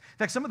 In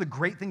fact, some of the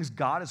great things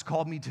God has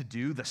called me to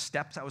do, the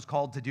steps I was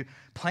called to do,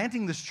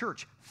 planting this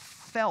church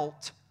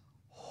felt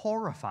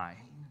horrifying.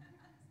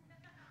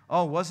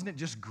 Oh, wasn't it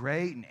just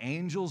great and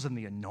angels and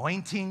the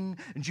anointing?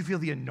 Didn't you feel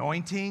the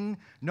anointing?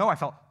 No, I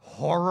felt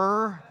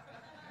horror.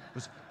 It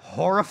was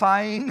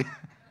horrifying.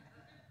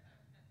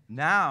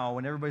 Now,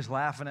 when everybody's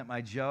laughing at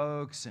my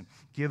jokes and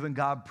giving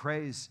God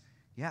praise,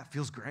 yeah, it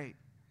feels great.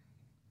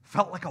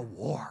 Felt like a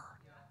war.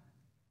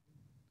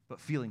 But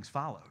feelings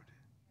followed.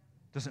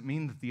 Doesn't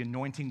mean that the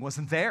anointing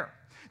wasn't there.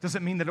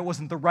 Doesn't mean that it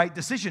wasn't the right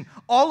decision.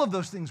 All of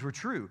those things were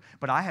true,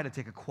 but I had to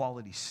take a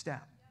quality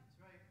step.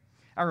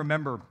 I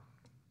remember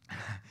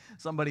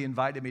somebody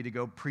invited me to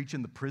go preach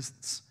in the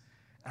prisons.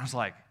 And I was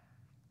like,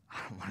 I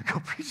don't want to go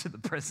preach in the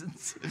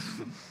prisons.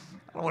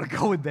 I don't want to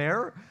go in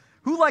there.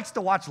 Who likes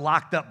to watch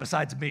Locked Up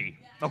besides me?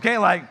 Okay,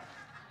 like,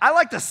 I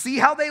like to see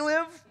how they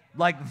live,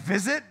 like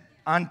visit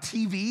on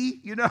TV,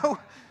 you know?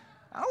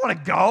 I don't want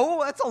to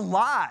go. That's a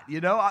lot,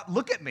 you know?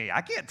 Look at me.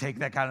 I can't take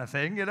that kind of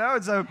thing, you know?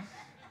 And so,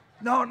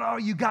 no,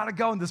 you got to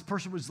go. And this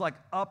person was like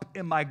up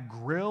in my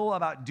grill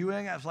about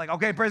doing it. I was like,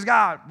 okay, praise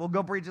God. We'll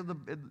go preach in the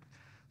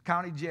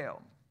county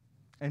jail.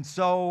 And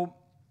so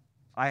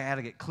I had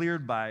to get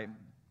cleared by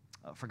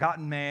a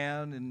forgotten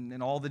man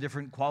and all the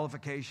different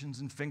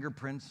qualifications and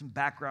fingerprints and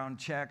background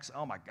checks.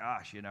 Oh, my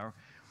gosh, you know.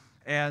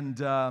 And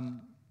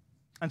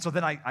so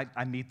then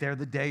I meet there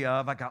the day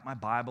of. I got my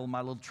Bible, my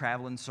little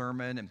traveling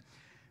sermon. And,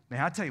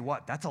 man, I tell you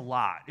what, that's a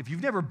lot. If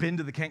you've never been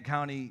to the Kent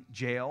County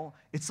Jail,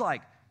 it's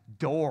like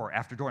door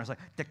after door. And it's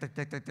like, tick, tick,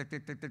 tick, tick, tick,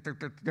 tick, tick, tick,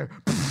 tick, tick.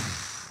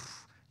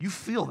 You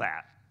feel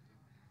that.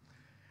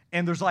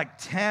 And there's like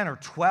 10 or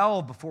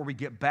 12 before we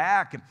get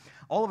back. And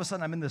all of a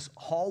sudden, I'm in this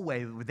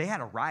hallway. They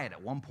had a riot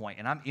at one point,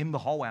 and I'm in the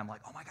hallway. I'm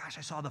like, oh, my gosh,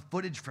 I saw the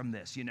footage from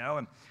this, you know?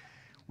 And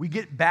we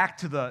get back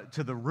to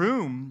the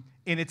room,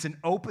 and it's an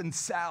open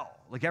cell.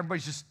 Like,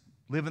 everybody's just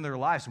living their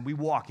lives. And we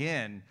walk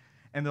in,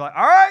 and they're like,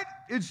 all right,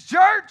 it's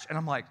church. And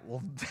I'm like,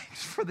 well,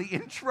 thanks for the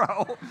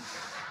intro.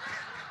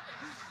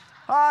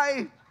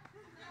 Hi.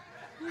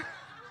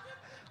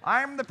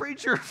 I'm the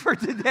preacher for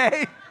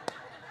today.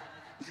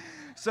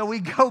 So we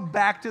go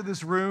back to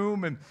this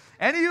room,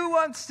 and who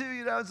wants to,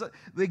 you know, so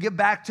they get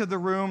back to the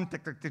room.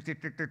 Tick, tick, tick, tick,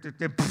 tick, tick, tick,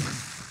 tick.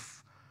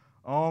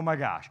 Oh, my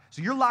gosh.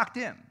 So you're locked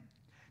in.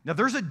 Now,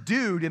 there's a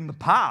dude in the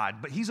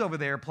pod, but he's over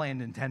there playing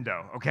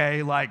Nintendo,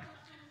 okay? Like,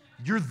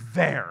 you're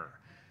there.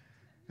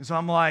 And so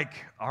I'm like,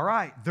 all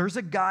right, there's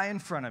a guy in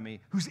front of me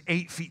who's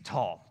 8 feet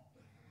tall.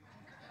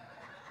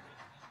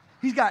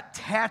 He's got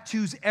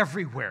tattoos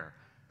everywhere.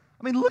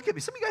 I mean, look at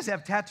me. Some of you guys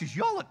have tattoos.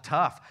 Y'all look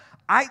tough.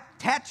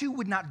 Tattoo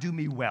would not do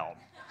me well.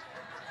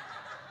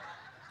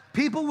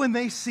 People, when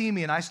they see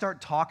me and I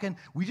start talking,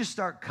 we just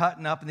start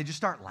cutting up and they just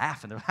start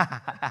laughing.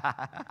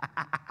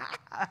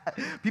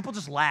 People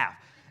just laugh.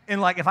 And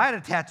like, if I had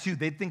a tattoo,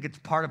 they'd think it's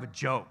part of a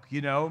joke,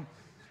 you know?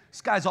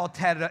 This guy's all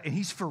tatted up and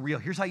he's for real.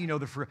 Here's how you know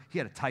they're for real. He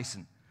had a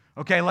Tyson.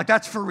 Okay, like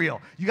that's for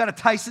real. You got a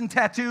Tyson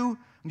tattoo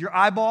on your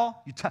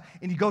eyeball,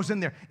 and he goes in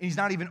there and he's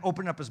not even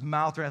opening up his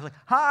mouth or like,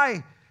 hi.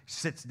 He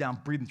sits down,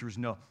 breathing through his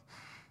nose.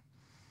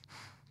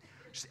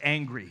 Just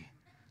angry.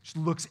 Just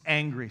looks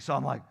angry. So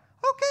I'm like,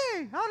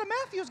 okay, out of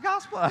Matthew's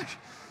gospel.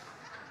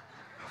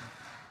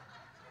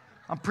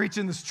 I'm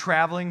preaching this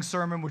traveling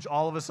sermon, which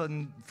all of a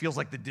sudden feels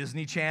like the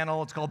Disney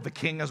Channel. It's called The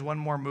King Has One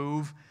More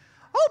Move.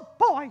 Oh,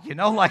 boy, you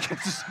know, like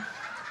it's just...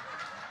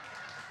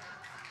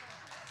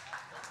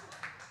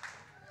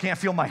 Can't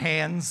feel my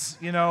hands,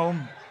 you know.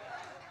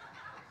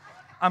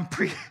 I'm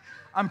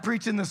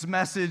preaching this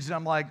message, and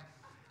I'm like,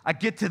 I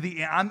get to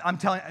the end.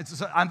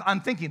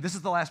 I'm thinking, this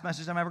is the last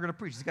message I'm ever going to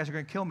preach. These guys are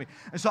going to kill me.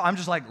 And so I'm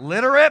just like,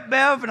 literate,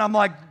 Bev. And I'm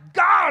like,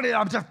 God,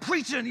 I'm just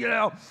preaching, you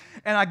know.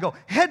 And I go,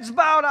 heads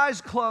bowed,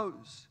 eyes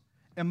closed.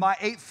 And my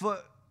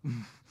 8-foot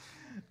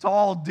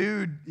tall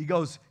dude, he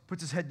goes,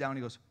 puts his head down,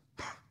 he goes,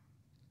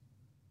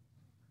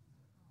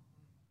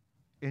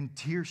 and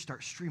tears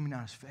start streaming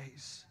down his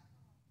face.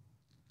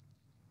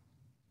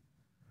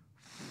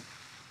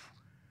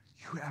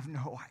 You have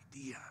no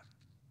idea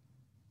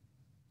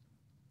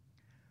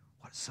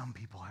what some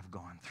people have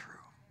gone through.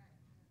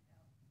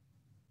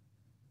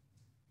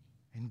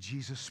 And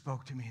Jesus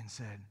spoke to me and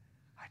said,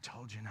 I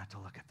told you not to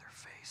look at their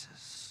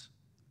faces.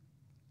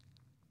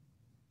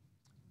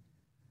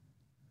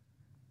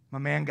 My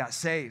man got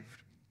saved.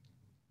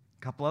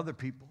 a couple other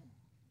people.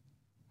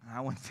 And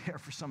I went there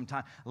for some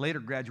time. Later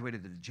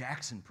graduated to the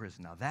Jackson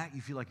prison. Now that,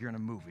 you feel like you're in a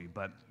movie,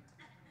 but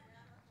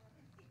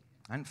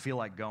I didn't feel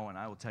like going,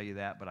 I will tell you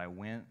that, but I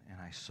went and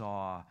I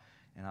saw,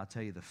 and I'll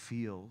tell you, the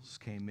feels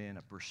came in,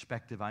 a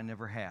perspective I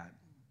never had.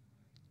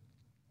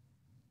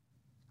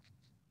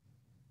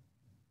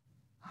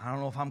 I don't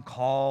know if I'm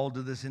called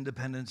to this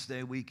Independence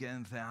Day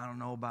weekend thing. I don't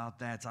know about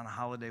that. It's on a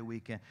holiday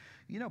weekend.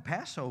 You know,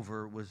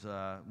 Passover was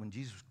when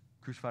Jesus was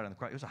crucified on the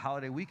cross. It was a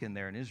holiday weekend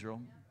there in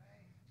Israel.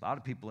 A lot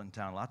of people in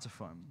town, lots of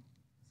fun.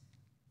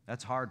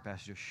 That's hard,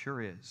 Pastor.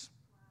 Sure is.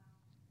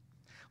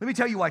 Let me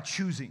tell you why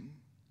choosing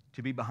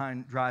to be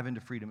behind Drive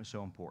into Freedom is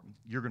so important.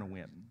 You're going to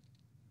win.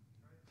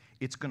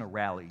 It's going to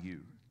rally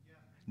you.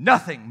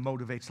 Nothing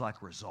motivates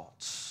like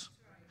results.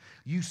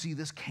 You see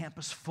this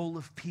campus full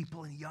of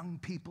people and young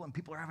people, and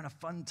people are having a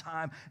fun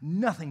time.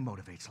 Nothing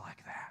motivates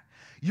like that.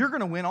 You're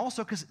going to win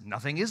also because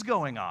nothing is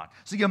going on.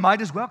 So you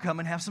might as well come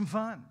and have some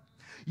fun.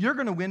 You're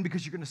going to win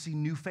because you're going to see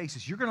new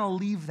faces. You're going to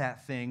leave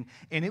that thing,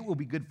 and it will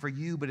be good for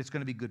you, but it's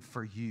going to be good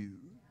for you.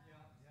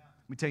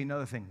 Let me tell you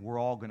another thing. We're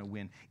all going to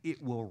win.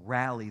 It will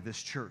rally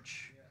this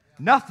church.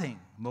 Nothing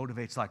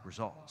motivates like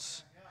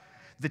results.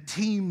 The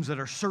teams that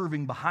are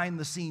serving behind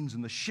the scenes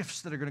and the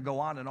shifts that are going to go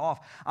on and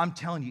off, I'm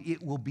telling you,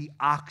 it will be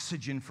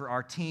oxygen for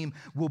our team.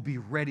 We'll be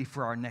ready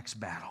for our next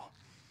battle.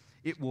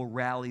 It will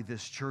rally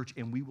this church,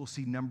 and we will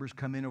see numbers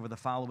come in over the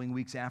following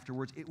weeks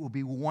afterwards. It will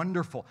be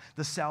wonderful.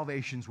 The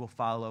salvations will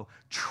follow.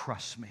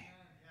 Trust me.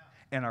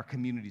 And our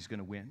community is going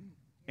to win.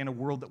 In a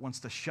world that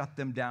wants to shut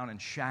them down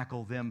and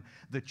shackle them,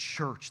 the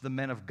church, the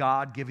men of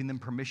God, giving them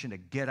permission to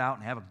get out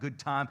and have a good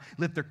time,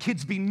 let their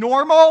kids be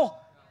normal.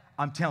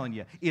 I'm telling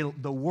you,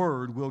 the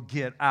word will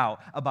get out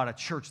about a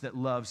church that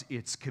loves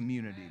its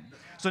community.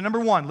 So number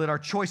one, let our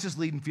choices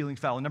lead and feelings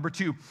follow. Number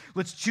two,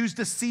 let's choose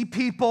to see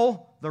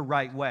people the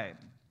right way.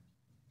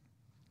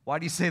 Why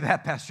do you say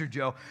that, Pastor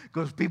Joe?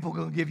 Because people are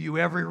going to give you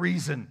every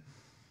reason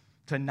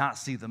to not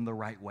see them the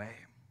right way.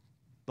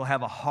 They'll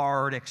have a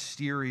hard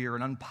exterior,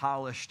 an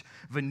unpolished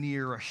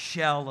veneer, a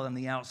shell on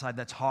the outside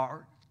that's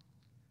hard.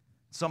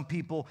 Some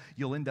people,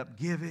 you'll end up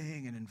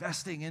giving and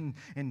investing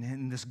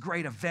in this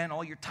great event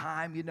all your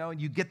time, you know, and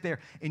you get there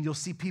and you'll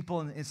see people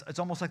and it's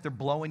almost like they're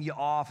blowing you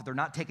off. They're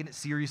not taking it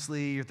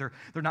seriously. Or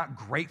they're not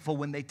grateful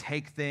when they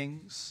take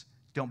things.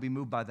 Don't be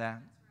moved by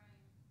that.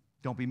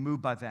 Don't be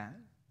moved by that.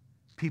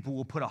 People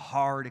will put a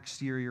hard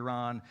exterior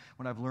on.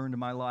 What I've learned in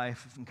my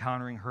life of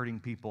encountering hurting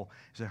people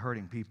is that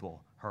hurting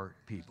people hurt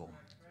people.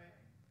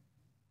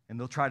 And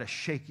they'll try to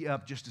shake you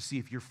up just to see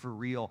if you're for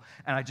real.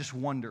 And I just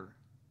wonder,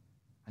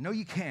 I know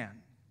you can.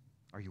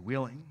 Are you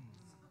willing?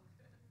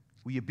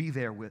 Will you be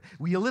there with?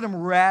 Will you let them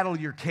rattle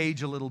your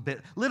cage a little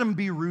bit? Let them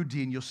be rude to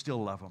you and you'll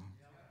still love them.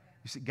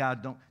 You say,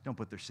 God, don't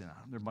put their sin on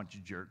them. They're a bunch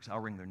of jerks. I'll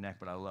wring their neck,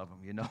 but I love them,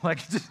 you know.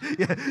 Like, just,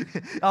 yeah,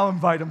 I'll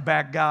invite them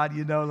back, God,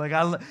 you know. Like,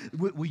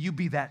 will you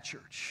be that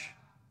church?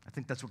 I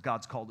think that's what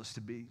God's called us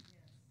to be.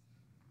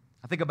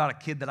 I think about a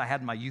kid that I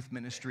had in my youth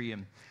ministry,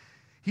 and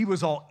he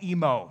was all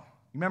emo.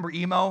 You remember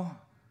emo?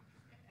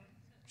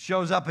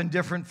 Shows up in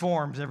different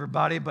forms,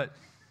 everybody, but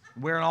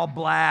wearing all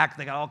black.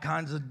 They got all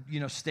kinds of,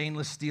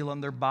 stainless steel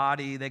on their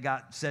body. They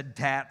got said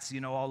tats,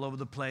 all over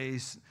the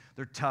place.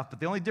 They're tough. But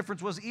the only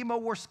difference was emo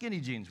wore skinny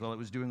jeans while it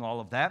was doing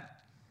all of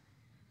that.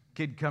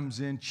 Kid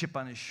comes in, chip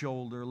on his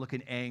shoulder,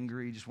 looking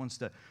angry, just wants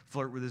to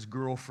flirt with his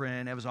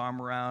girlfriend, have his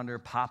arm around her,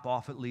 pop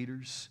off at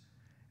leaders.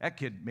 That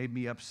kid made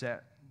me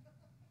upset.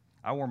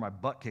 I wore my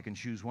butt-kicking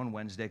shoes one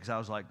Wednesday because I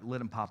was like, let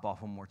him pop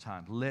off one more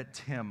time. Let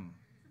him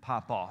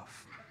pop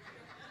off.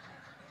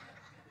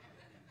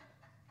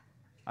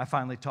 I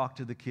finally talked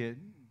to the kid.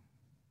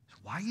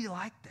 Why are you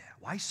like that?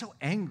 Why are you so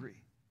angry?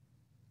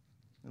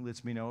 It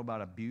lets me know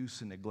about abuse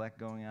and neglect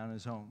going on in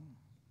his home.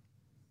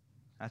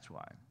 That's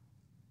why.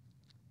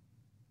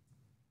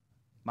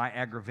 My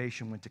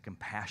aggravation went to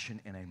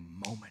compassion in a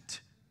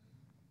moment.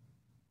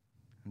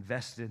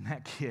 Invested in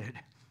that kid.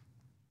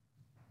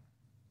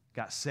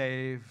 Got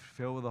saved,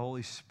 filled with the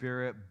Holy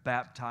Spirit,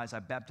 baptized. I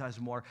baptized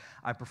him in water.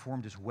 I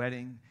performed his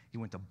wedding. He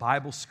went to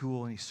Bible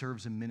school, and he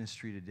serves in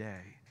ministry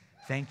today.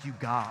 Thank you,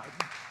 God.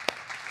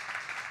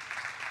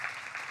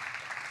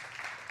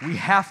 We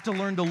have to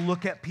learn to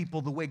look at people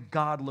the way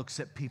God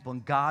looks at people,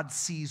 and God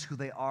sees who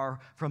they are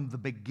from the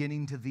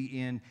beginning to the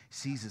end,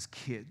 sees his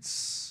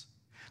kids.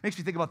 Makes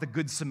me think about the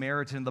Good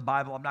Samaritan in the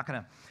Bible. I'm not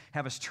going to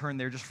have us turn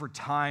there just for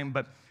time,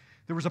 but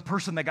there was a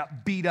person that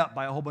got beat up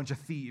by a whole bunch of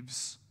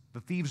thieves. The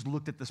thieves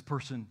looked at this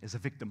person as a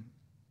victim.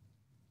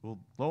 Well,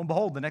 lo and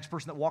behold, the next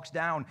person that walks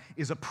down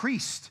is a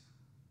priest,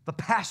 the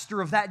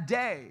pastor of that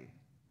day.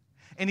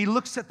 And he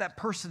looks at that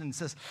person and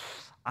says,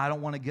 I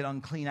don't want to get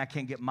unclean. I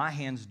can't get my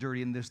hands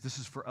dirty in this. This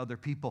is for other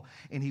people.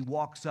 And he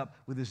walks up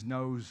with his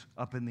nose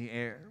up in the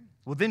air.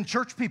 Well, then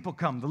church people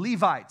come, the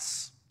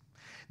Levites.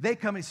 They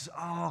come and he says,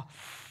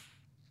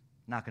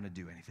 not going to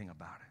do anything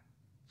about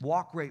it.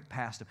 Walk right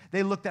past him.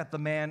 They looked at the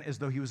man as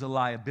though he was a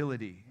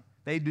liability.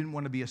 They didn't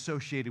want to be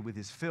associated with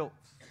his filth.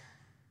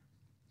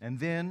 And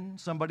then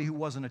somebody who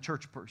wasn't a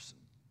church person,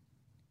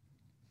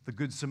 the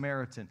Good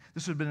Samaritan.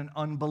 This would have been an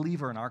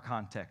unbeliever in our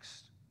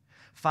context.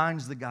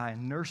 finds the guy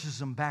and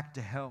nurses him back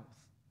to health.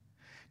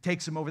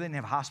 Takes him over. They didn't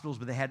have hospitals,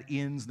 but they had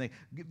inns. And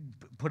they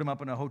put him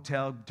up in a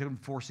hotel, took him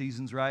 4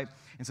 seasons, right?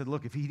 And said,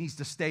 look, if he needs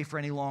to stay for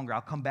any longer,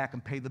 I'll come back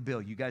and pay the bill.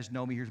 You guys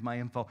know me. Here's my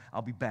info.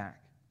 I'll be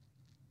back.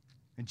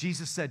 And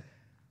Jesus said,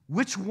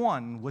 which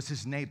one was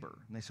his neighbor?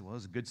 And they said, well, it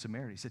was a good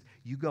Samaritan. He said,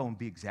 you go and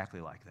be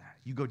exactly like that.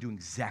 You go do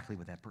exactly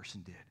what that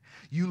person did.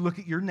 You look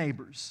at your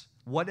neighbors,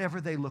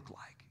 whatever they look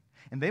like.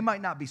 And they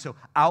might not be so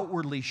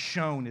outwardly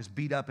shown as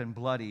beat up and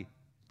bloody,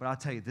 but I'll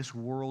tell you, this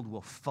world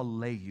will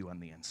fillet you on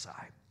the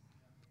inside.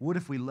 What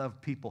if we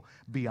love people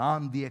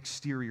beyond the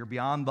exterior,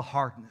 beyond the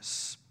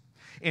hardness?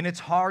 And it's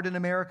hard in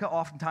America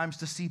oftentimes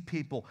to see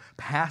people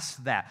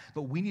past that.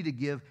 But we need to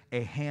give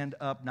a hand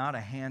up, not a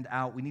hand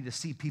out. We need to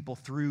see people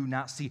through,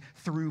 not see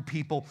through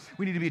people.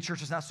 We need to be a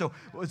church that's not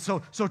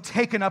so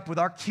taken up with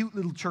our cute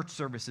little church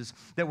services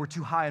that we're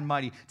too high and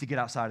mighty to get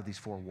outside of these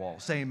 4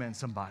 walls. Say amen,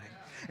 somebody.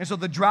 And so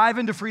the drive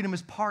into freedom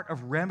is part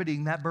of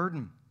remedying that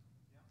burden.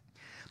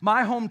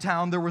 My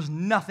hometown, there was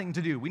nothing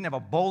to do. We didn't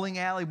have a bowling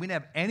alley. We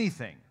didn't have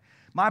anything.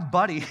 My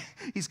buddy,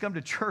 he's come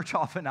to church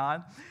off and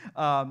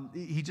on.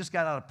 He just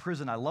got out of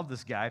prison. I love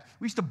this guy.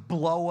 We used to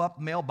blow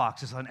up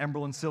mailboxes on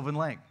Emerald and Sylvan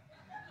Lake.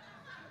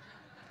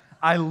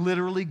 I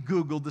literally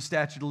Googled the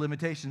statute of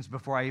limitations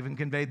before I even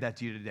conveyed that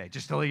to you today,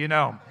 just to let you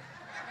know.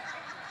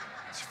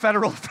 It's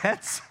federal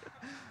offense.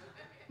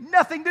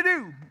 Nothing to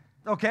do,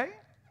 okay?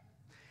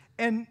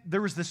 And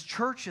there was this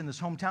church in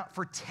this hometown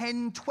for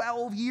 10,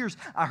 12 years.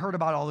 I heard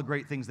about all the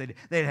great things they did.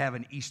 They'd have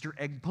an Easter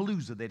egg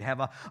palooza. They'd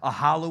have a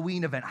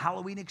Halloween event,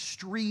 Halloween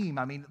Extreme.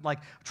 I mean, like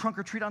trunk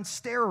or treat on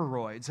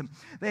steroids. And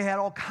they had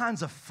all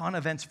kinds of fun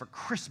events for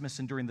Christmas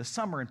and during the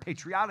summer and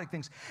patriotic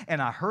things.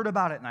 And I heard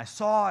about it and I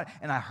saw it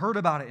and I heard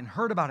about it and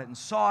heard about it and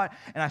saw it.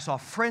 And I saw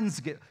friends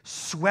get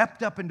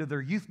swept up into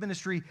their youth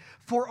ministry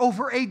for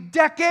over a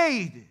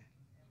decade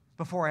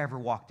before I ever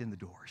walked in the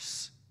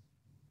doors.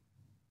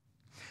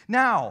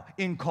 Now,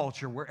 in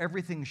culture where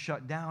everything's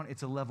shut down,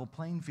 it's a level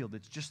playing field.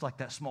 It's just like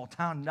that small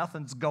town.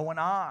 Nothing's going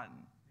on.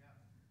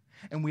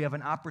 And we have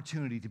an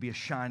opportunity to be a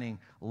shining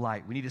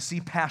light. We need to see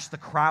past the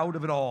crowd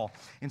of it all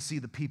and see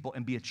the people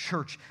and be a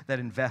church that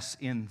invests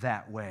in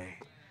that way.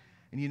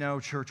 And you know,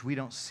 church, we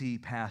don't see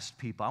past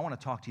people. I want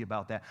to talk to you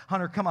about that.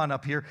 Hunter, come on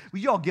up here. Will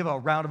you all give a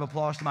round of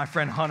applause to my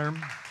friend Hunter?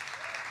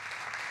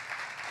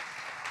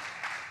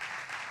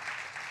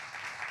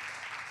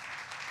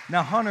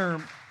 Now, Hunter,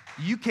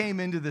 you came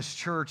into this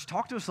church.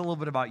 Talk to us a little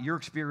bit about your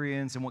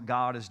experience and what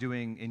God is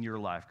doing in your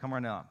life. Come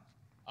on up.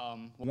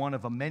 One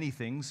of many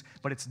things,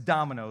 but it's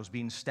dominoes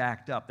being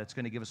stacked up that's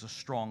going to give us a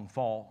strong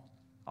fall,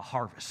 a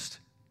harvest.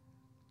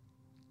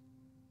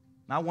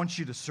 And I want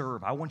you to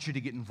serve. I want you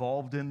to get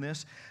involved in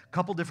this. A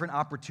couple different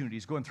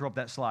opportunities. Go and throw up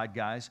that slide,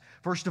 guys.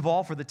 First of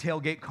all, for the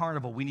Tailgate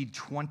Carnival, we need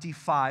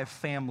 25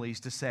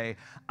 families to say,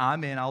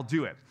 I'm in, I'll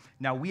do it.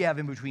 Now, we have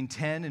in between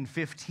 10 and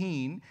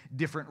 15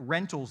 different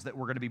rentals that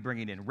we're going to be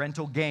bringing in,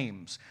 rental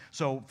games.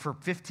 So for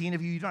 15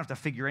 of you, you don't have to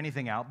figure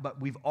anything out,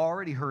 but we've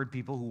already heard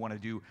people who want to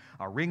do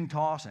a ring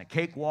toss and a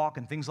cakewalk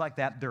and things like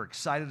that. They're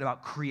excited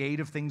about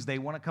creative things they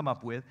want to come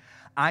up with.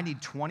 I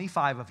need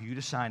 25 of you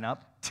to sign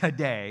up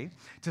today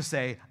to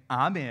say,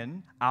 I'm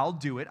in, I'll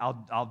do it,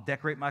 I'll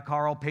decorate my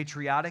car all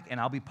patriotic, and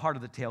I'll be part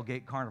of the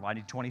Tailgate Carnival. I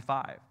need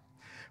 25.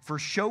 For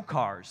show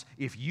cars,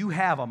 if you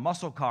have a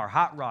muscle car,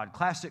 hot rod,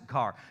 classic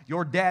car,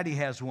 your daddy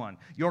has one,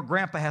 your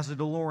grandpa has a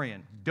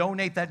DeLorean,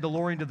 donate that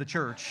DeLorean to the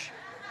church.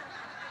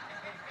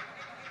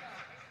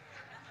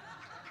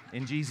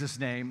 In Jesus'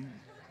 name.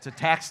 It's a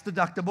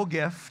tax-deductible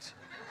gift.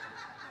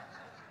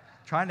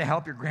 Trying to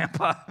help your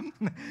grandpa.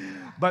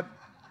 But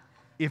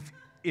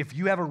if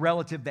you have a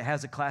relative that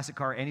has a classic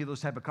car, any of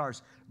those type of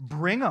cars,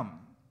 bring them.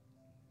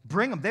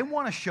 Bring them. They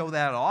want to show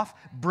that off.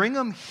 Bring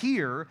them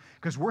here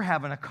because we're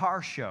having a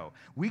car show.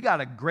 We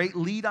got a great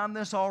lead on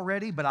this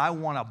already, but I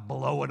want to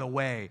blow it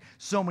away.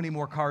 So many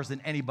more cars than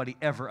anybody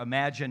ever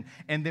imagined.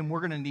 And then we're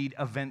going to need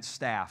event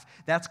staff.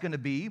 That's going to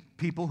be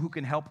people who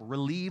can help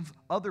relieve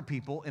other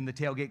people in the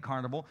Tailgate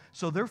Carnival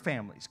so their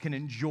families can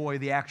enjoy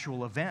the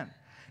actual event.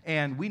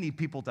 And we need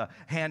people to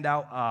hand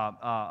out,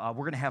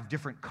 we're going to have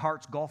different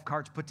carts, golf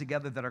carts put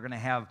together that are going to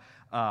have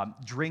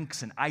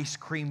drinks and ice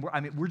cream.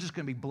 We're just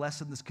going to be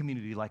blessing this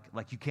community like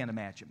you can't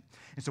imagine.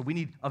 And so we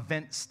need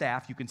event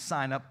staff. You can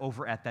sign up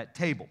over at that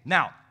table.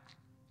 Now,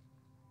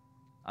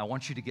 I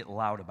want you to get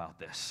loud about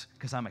this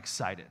because I'm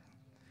excited.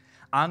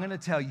 I'm going to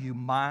tell you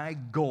my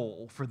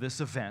goal for this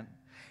event,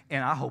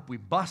 and I hope we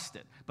bust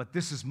it. But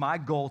this is my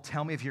goal.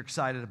 Tell me if you're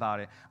excited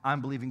about it.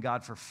 I'm believing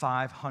God for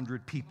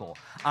 500 people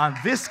on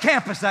this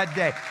campus that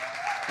day.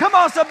 Come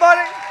on,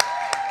 somebody.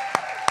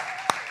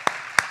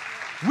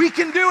 We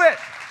can do it.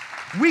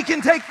 We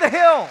can take the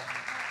hill.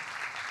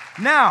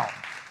 Now,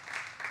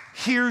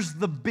 here's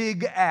the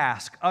big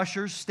ask.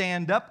 Ushers,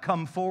 stand up,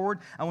 come forward.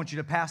 I want you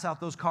to pass out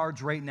those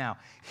cards right now.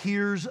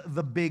 Here's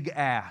the big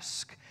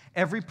ask.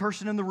 Every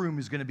person in the room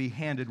is going to be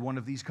handed one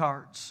of these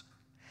cards.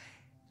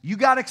 You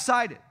got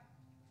excited.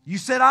 You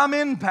said, I'm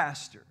in,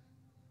 Pastor.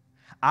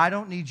 I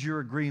don't need your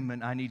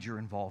agreement. I need your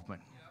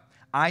involvement.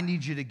 I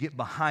need you to get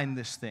behind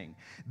this thing.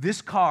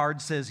 This card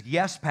says,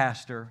 yes,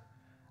 Pastor,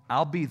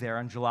 I'll be there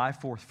on July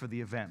 4th for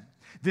the event.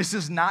 This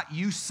is not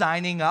you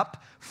signing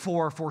up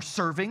for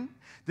serving.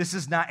 This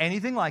is not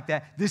anything like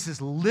that. This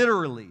is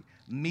literally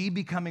me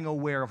becoming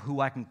aware of who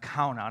I can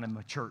count on in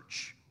my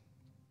church.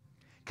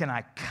 Can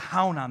I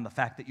count on the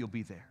fact that you'll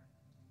be there?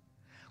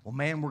 Well,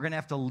 man, we're going to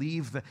have to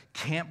leave the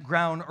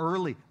campground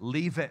early.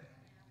 Leave it.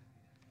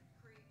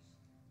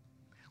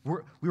 We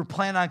were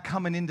planning on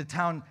coming into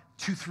town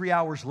 2-3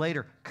 hours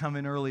later. Come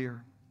in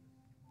earlier.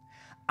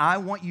 I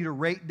want you to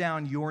write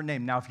down your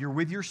name. Now, if you're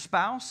with your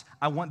spouse,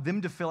 I want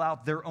them to fill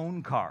out their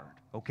own card,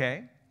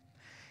 okay?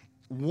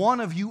 One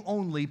of you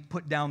only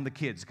put down the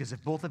kids, because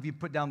if both of you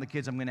put down the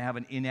kids, I'm going to have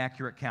an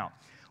inaccurate count.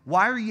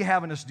 Why are you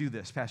having us do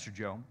this, Pastor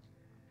Joe?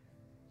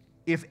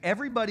 If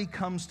everybody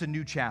comes to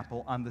New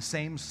Chapel on the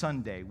same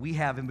Sunday, we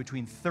have in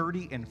between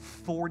 30 and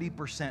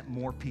 40%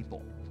 more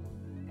people.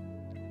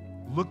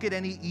 Look at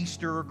any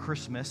Easter or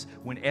Christmas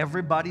when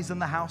everybody's in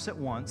the house at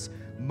once.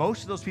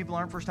 Most of those people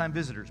aren't first-time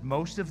visitors.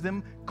 Most of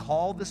them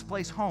call this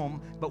place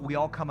home, but we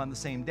all come on the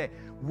same day.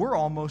 We're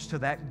almost to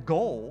that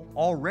goal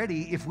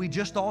already if we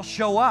just all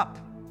show up.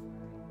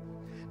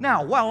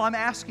 Now, while I'm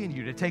asking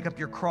you to take up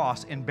your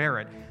cross and bear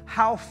it,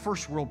 how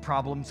first world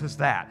problems is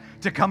that?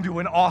 To come to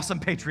an awesome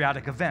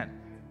patriotic event.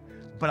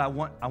 But I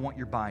want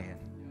your buy-in.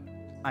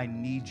 I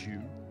need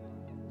you.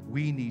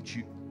 We need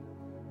you.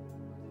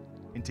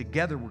 And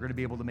together we're going to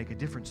be able to make a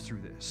difference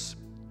through this.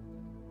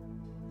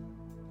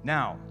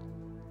 Now,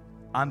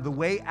 on the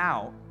way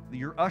out,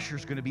 your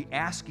usher's going to be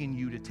asking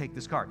you to take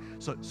this card.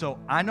 So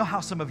I know how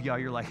some of y'all,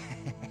 you're like,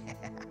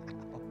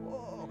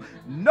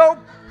 nope.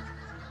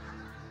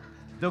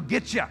 They'll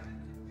get you.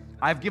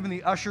 I've given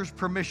the ushers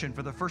permission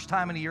for the first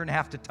time in a year and a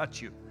half to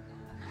touch you.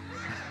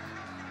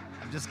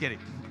 I'm just kidding.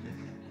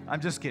 I'm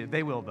just kidding.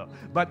 They will, though.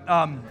 But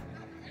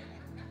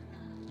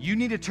you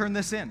need to turn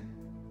this in.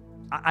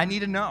 I need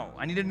to know.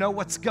 I need to know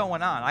what's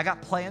going on. I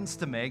got plans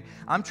to make.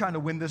 I'm trying to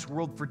win this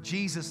world for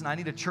Jesus, and I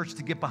need a church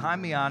to get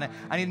behind me on it.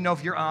 I need to know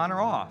if you're on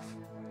or off.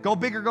 Go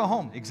big or go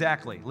home.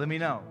 Exactly. Let me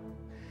know.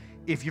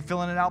 If you're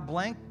filling it out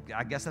blank,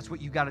 I guess that's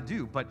what you got to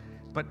do. But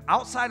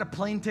outside of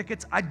plane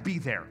tickets, I'd be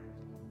there.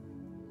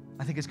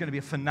 I think it's going to be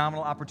a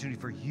phenomenal opportunity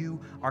for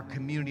you, our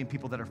community, and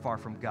people that are far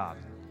from God.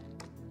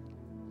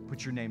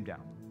 Put your name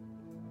down.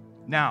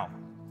 Now,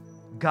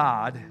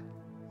 God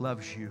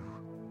loves you.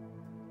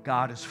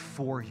 God is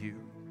for you.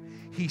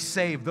 He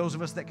saved those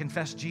of us that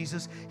confess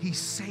Jesus. He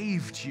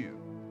saved you.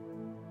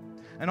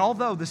 And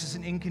although this is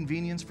an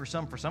inconvenience for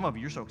some of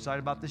you, you're so excited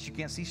about this you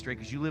can't see straight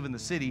because you live in the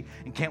city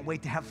and can't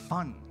wait to have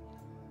fun.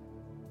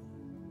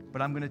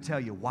 But I'm going to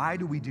tell you, why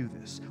do we do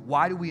this?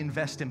 Why do we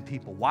invest in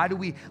people? Why do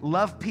we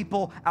love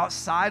people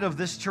outside of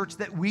this church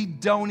that we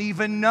don't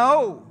even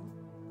know?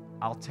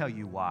 I'll tell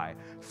you why.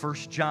 1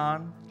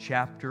 John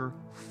chapter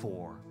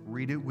 4.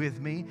 Read it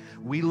with me.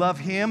 We love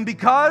him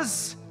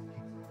because...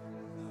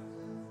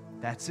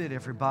 That's it,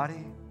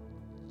 everybody.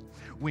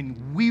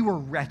 When we were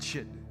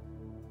wretched,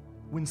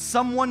 when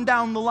someone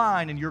down the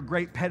line in your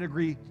great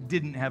pedigree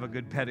didn't have a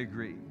good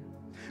pedigree,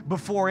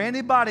 before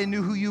anybody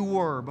knew who you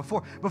were,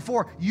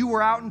 before you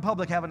were out in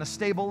public having a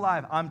stable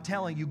life, I'm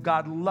telling you,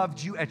 God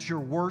loved you at your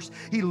worst.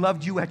 He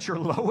loved you at your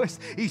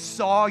lowest. He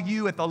saw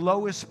you at the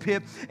lowest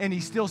pit, and he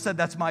still said,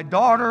 that's my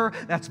daughter,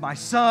 that's my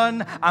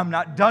son, I'm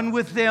not done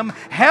with them.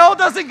 Hell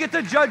doesn't get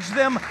to judge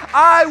them.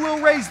 I will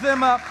raise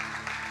them up.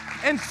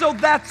 And so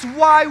that's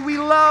why we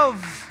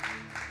love,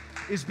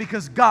 is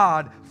because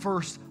God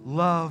first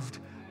loved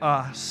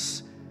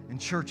us. And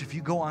church, if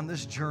you go on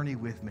this journey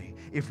with me,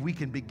 if we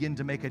can begin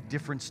to make a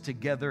difference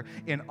together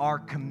in our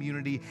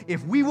community,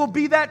 if we will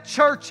be that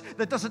church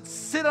that doesn't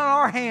sit on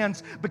our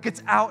hands, but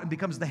gets out and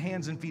becomes the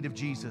hands and feet of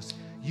Jesus,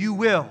 you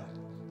will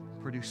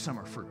produce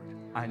summer fruit.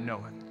 I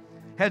know it.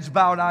 Heads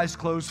bowed, eyes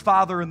closed.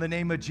 Father, in the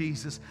name of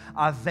Jesus,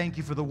 I thank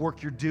you for the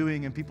work you're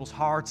doing in people's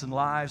hearts and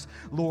lives.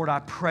 Lord, I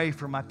pray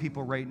for my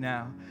people right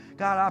now.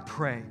 God, I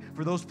pray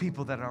for those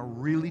people that are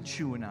really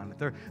chewing on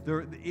it.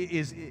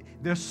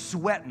 They're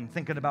sweating,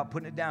 thinking about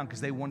putting it down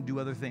because they want to do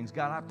other things.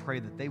 God, I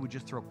pray that they would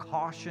just throw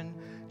caution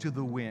to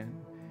the wind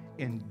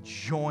and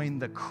join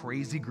the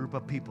crazy group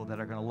of people that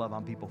are going to love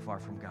on people far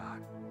from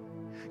God.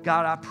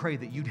 God, I pray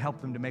that you'd help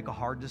them to make a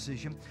hard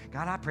decision.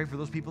 God, I pray for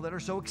those people that are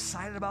so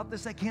excited about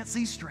this they can't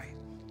see straight,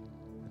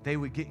 that they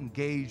would get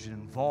engaged and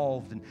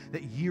involved, and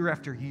that year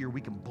after year we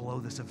can blow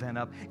this event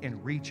up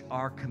and reach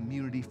our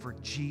community for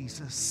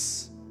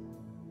Jesus.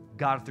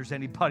 God, if there's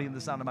anybody in the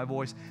sound of my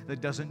voice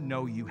that doesn't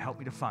know you, help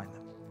me to find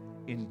them.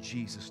 In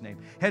Jesus' name.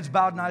 Heads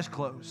bowed and eyes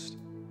closed.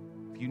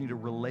 If you need a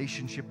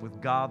relationship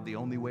with God, the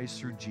only way is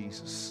through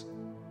Jesus.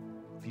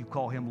 If you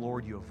call him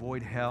Lord, you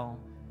avoid hell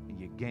and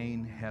you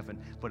gain heaven.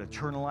 But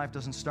eternal life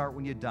doesn't start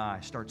when you die.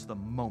 It starts the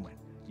moment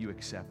you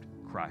accept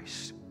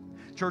Christ.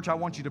 Church, I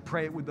want you to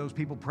pray it with those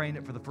people praying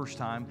it for the first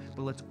time,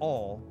 but let's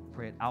all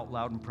pray it out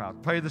loud and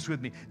proud. Pray this with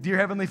me. Dear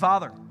Heavenly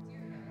Father,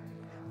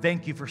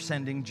 thank you for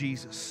sending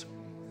Jesus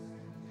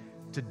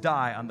to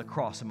die on the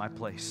cross in my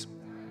place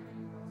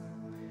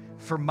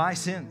for my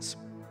sins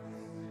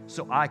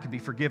so I could be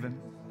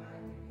forgiven.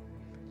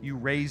 You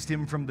raised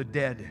him from the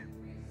dead.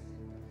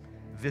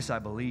 This I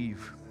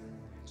believe.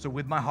 So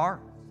with my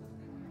heart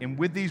and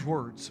with these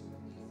words,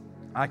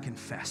 I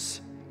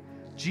confess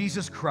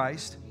Jesus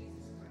Christ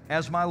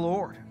as my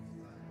Lord.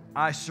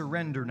 I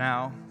surrender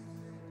now.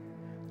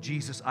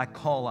 Jesus, I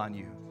call on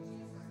you.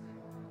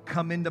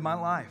 Come into my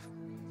life.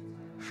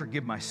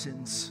 Forgive my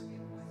sins.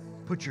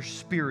 Put your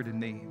Spirit in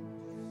me.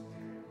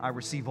 I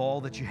receive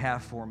all that you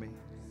have for me.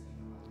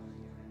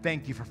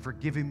 Thank you for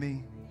forgiving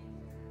me.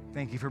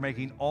 Thank you for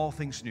making all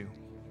things new.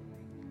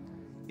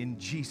 In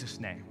Jesus'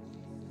 name,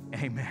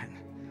 amen.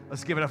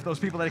 Let's give it up for those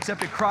people that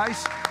accepted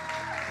Christ.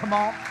 Come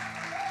on.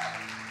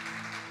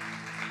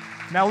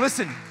 Now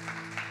listen,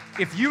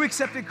 if you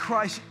accepted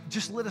Christ,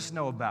 just let us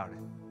know about it.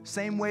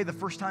 Same way the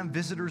first-time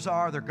visitors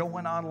are. They're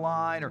going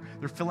online or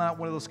they're filling out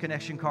one of those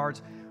connection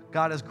cards.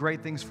 God has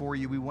great things for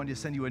you. We wanted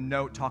to send you a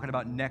note talking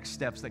about next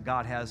steps that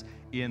God has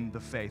in the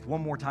faith.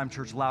 One more time,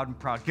 church, loud and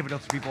proud. Give it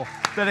up to people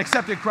that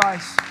accepted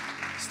Christ.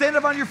 Stand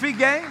up on your feet,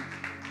 gang.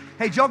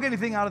 Hey, did y'all get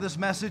anything out of this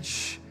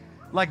message?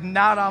 Like,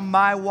 not on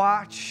my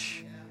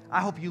watch?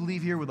 I hope you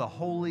leave here with a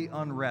holy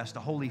unrest,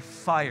 a holy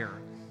fire.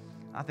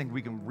 I think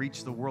we can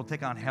reach the world,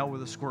 take on hell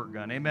with a squirt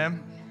gun.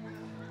 Amen?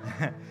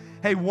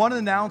 Hey, one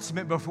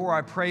announcement before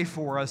I pray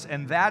for us,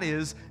 and that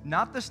is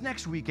not this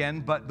next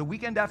weekend, but the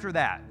weekend after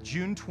that,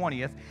 June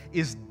 20th,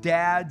 is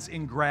Dads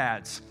and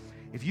Grads.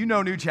 If you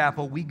know New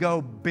Chapel, we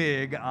go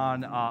big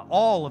on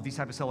all of these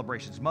type of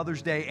celebrations,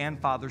 Mother's Day and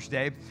Father's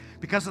Day.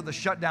 Because of the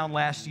shutdown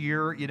last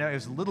year, it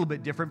was a little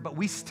bit different, but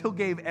we still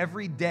gave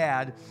every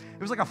dad,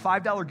 it was like a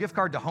 $5 gift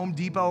card to Home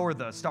Depot or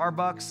the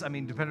Starbucks. I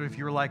mean, depending if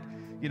you were like,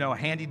 a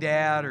handy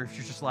dad or if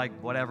you're just like,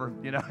 whatever,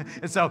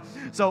 And so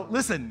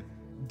listen,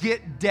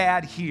 get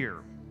dad here.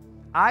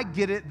 I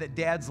get it that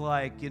dad's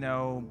like,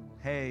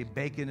 hey,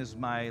 bacon is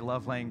my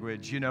love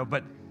language,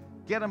 but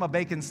get him a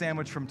bacon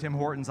sandwich from Tim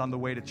Hortons on the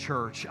way to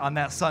church on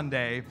that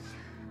Sunday.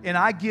 And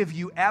I give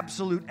you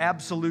absolute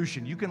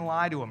absolution. You can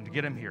lie to him to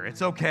get him here.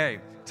 It's okay.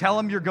 Tell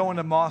him you're going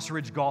to Moss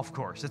Ridge Golf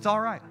Course. It's all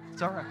right.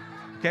 It's all right.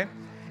 Okay?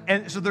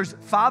 And so there's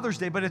Father's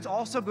Day, but it's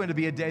also going to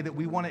be a day that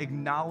we want to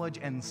acknowledge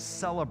and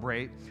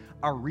celebrate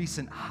our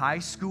recent high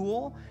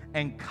school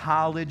and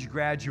college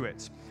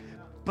graduates.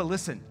 But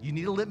listen, you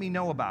need to let me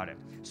know about it.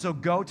 So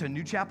go to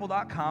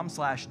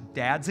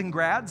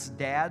newchapel.com/dadsandgrads,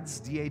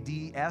 dads,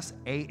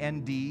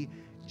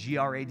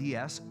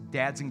 DADSANDGRADS,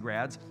 dads and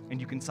grads,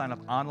 and you can sign up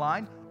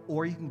online,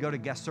 or you can go to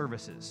guest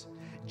services,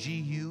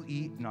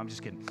 GUE, no, I'm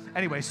just kidding.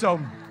 Anyway, so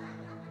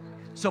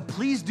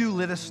please do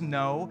let us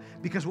know,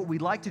 because what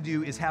we'd like to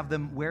do is have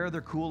them wear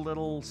their cool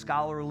little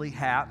scholarly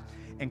hat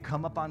and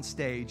come up on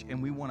stage,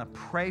 and we want to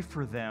pray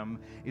for them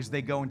as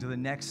they go into the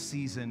next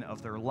season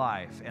of their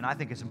life. And I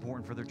think it's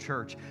important for their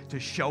church to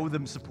show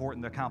them support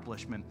in the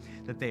accomplishment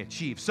that they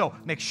achieve. So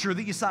make sure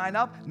that you sign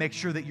up. Make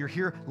sure that you're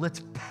here.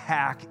 Let's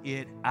pack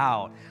it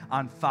out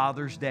on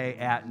Father's Day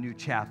at New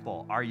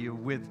Chapel. Are you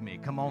with me?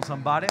 Come on,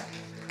 somebody.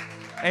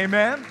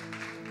 Amen.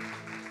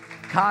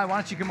 Kai, why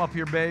don't you come up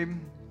here, babe?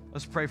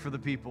 Let's pray for the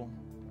people.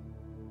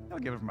 I'll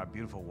give it for my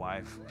beautiful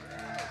wife.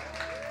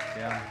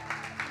 Yeah.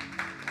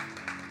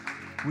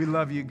 We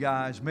love you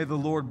guys. May the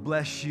Lord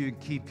bless you and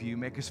keep you.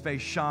 Make his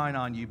face shine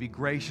on you. Be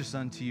gracious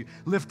unto you.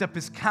 Lift up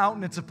his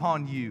countenance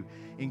upon you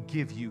and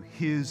give you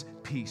his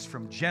peace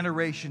from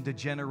generation to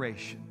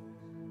generation.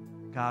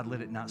 God,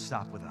 let it not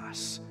stop with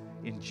us.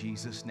 In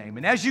Jesus' name.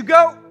 And as you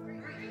go,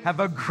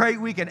 have a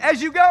great weekend.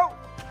 As you go.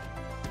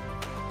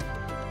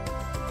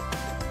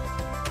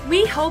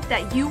 We hope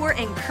that you were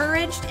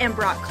encouraged and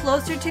brought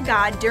closer to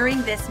God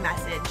during this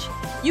message.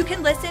 You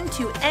can listen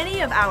to any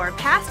of our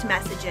past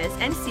messages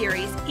and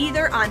series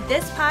either on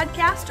this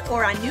podcast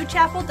or on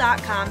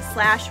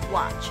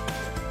newchapel.com/watch.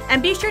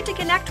 And be sure to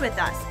connect with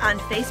us on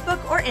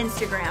Facebook or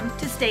Instagram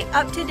to stay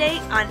up to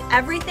date on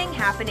everything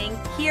happening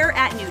here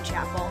at New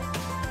Chapel.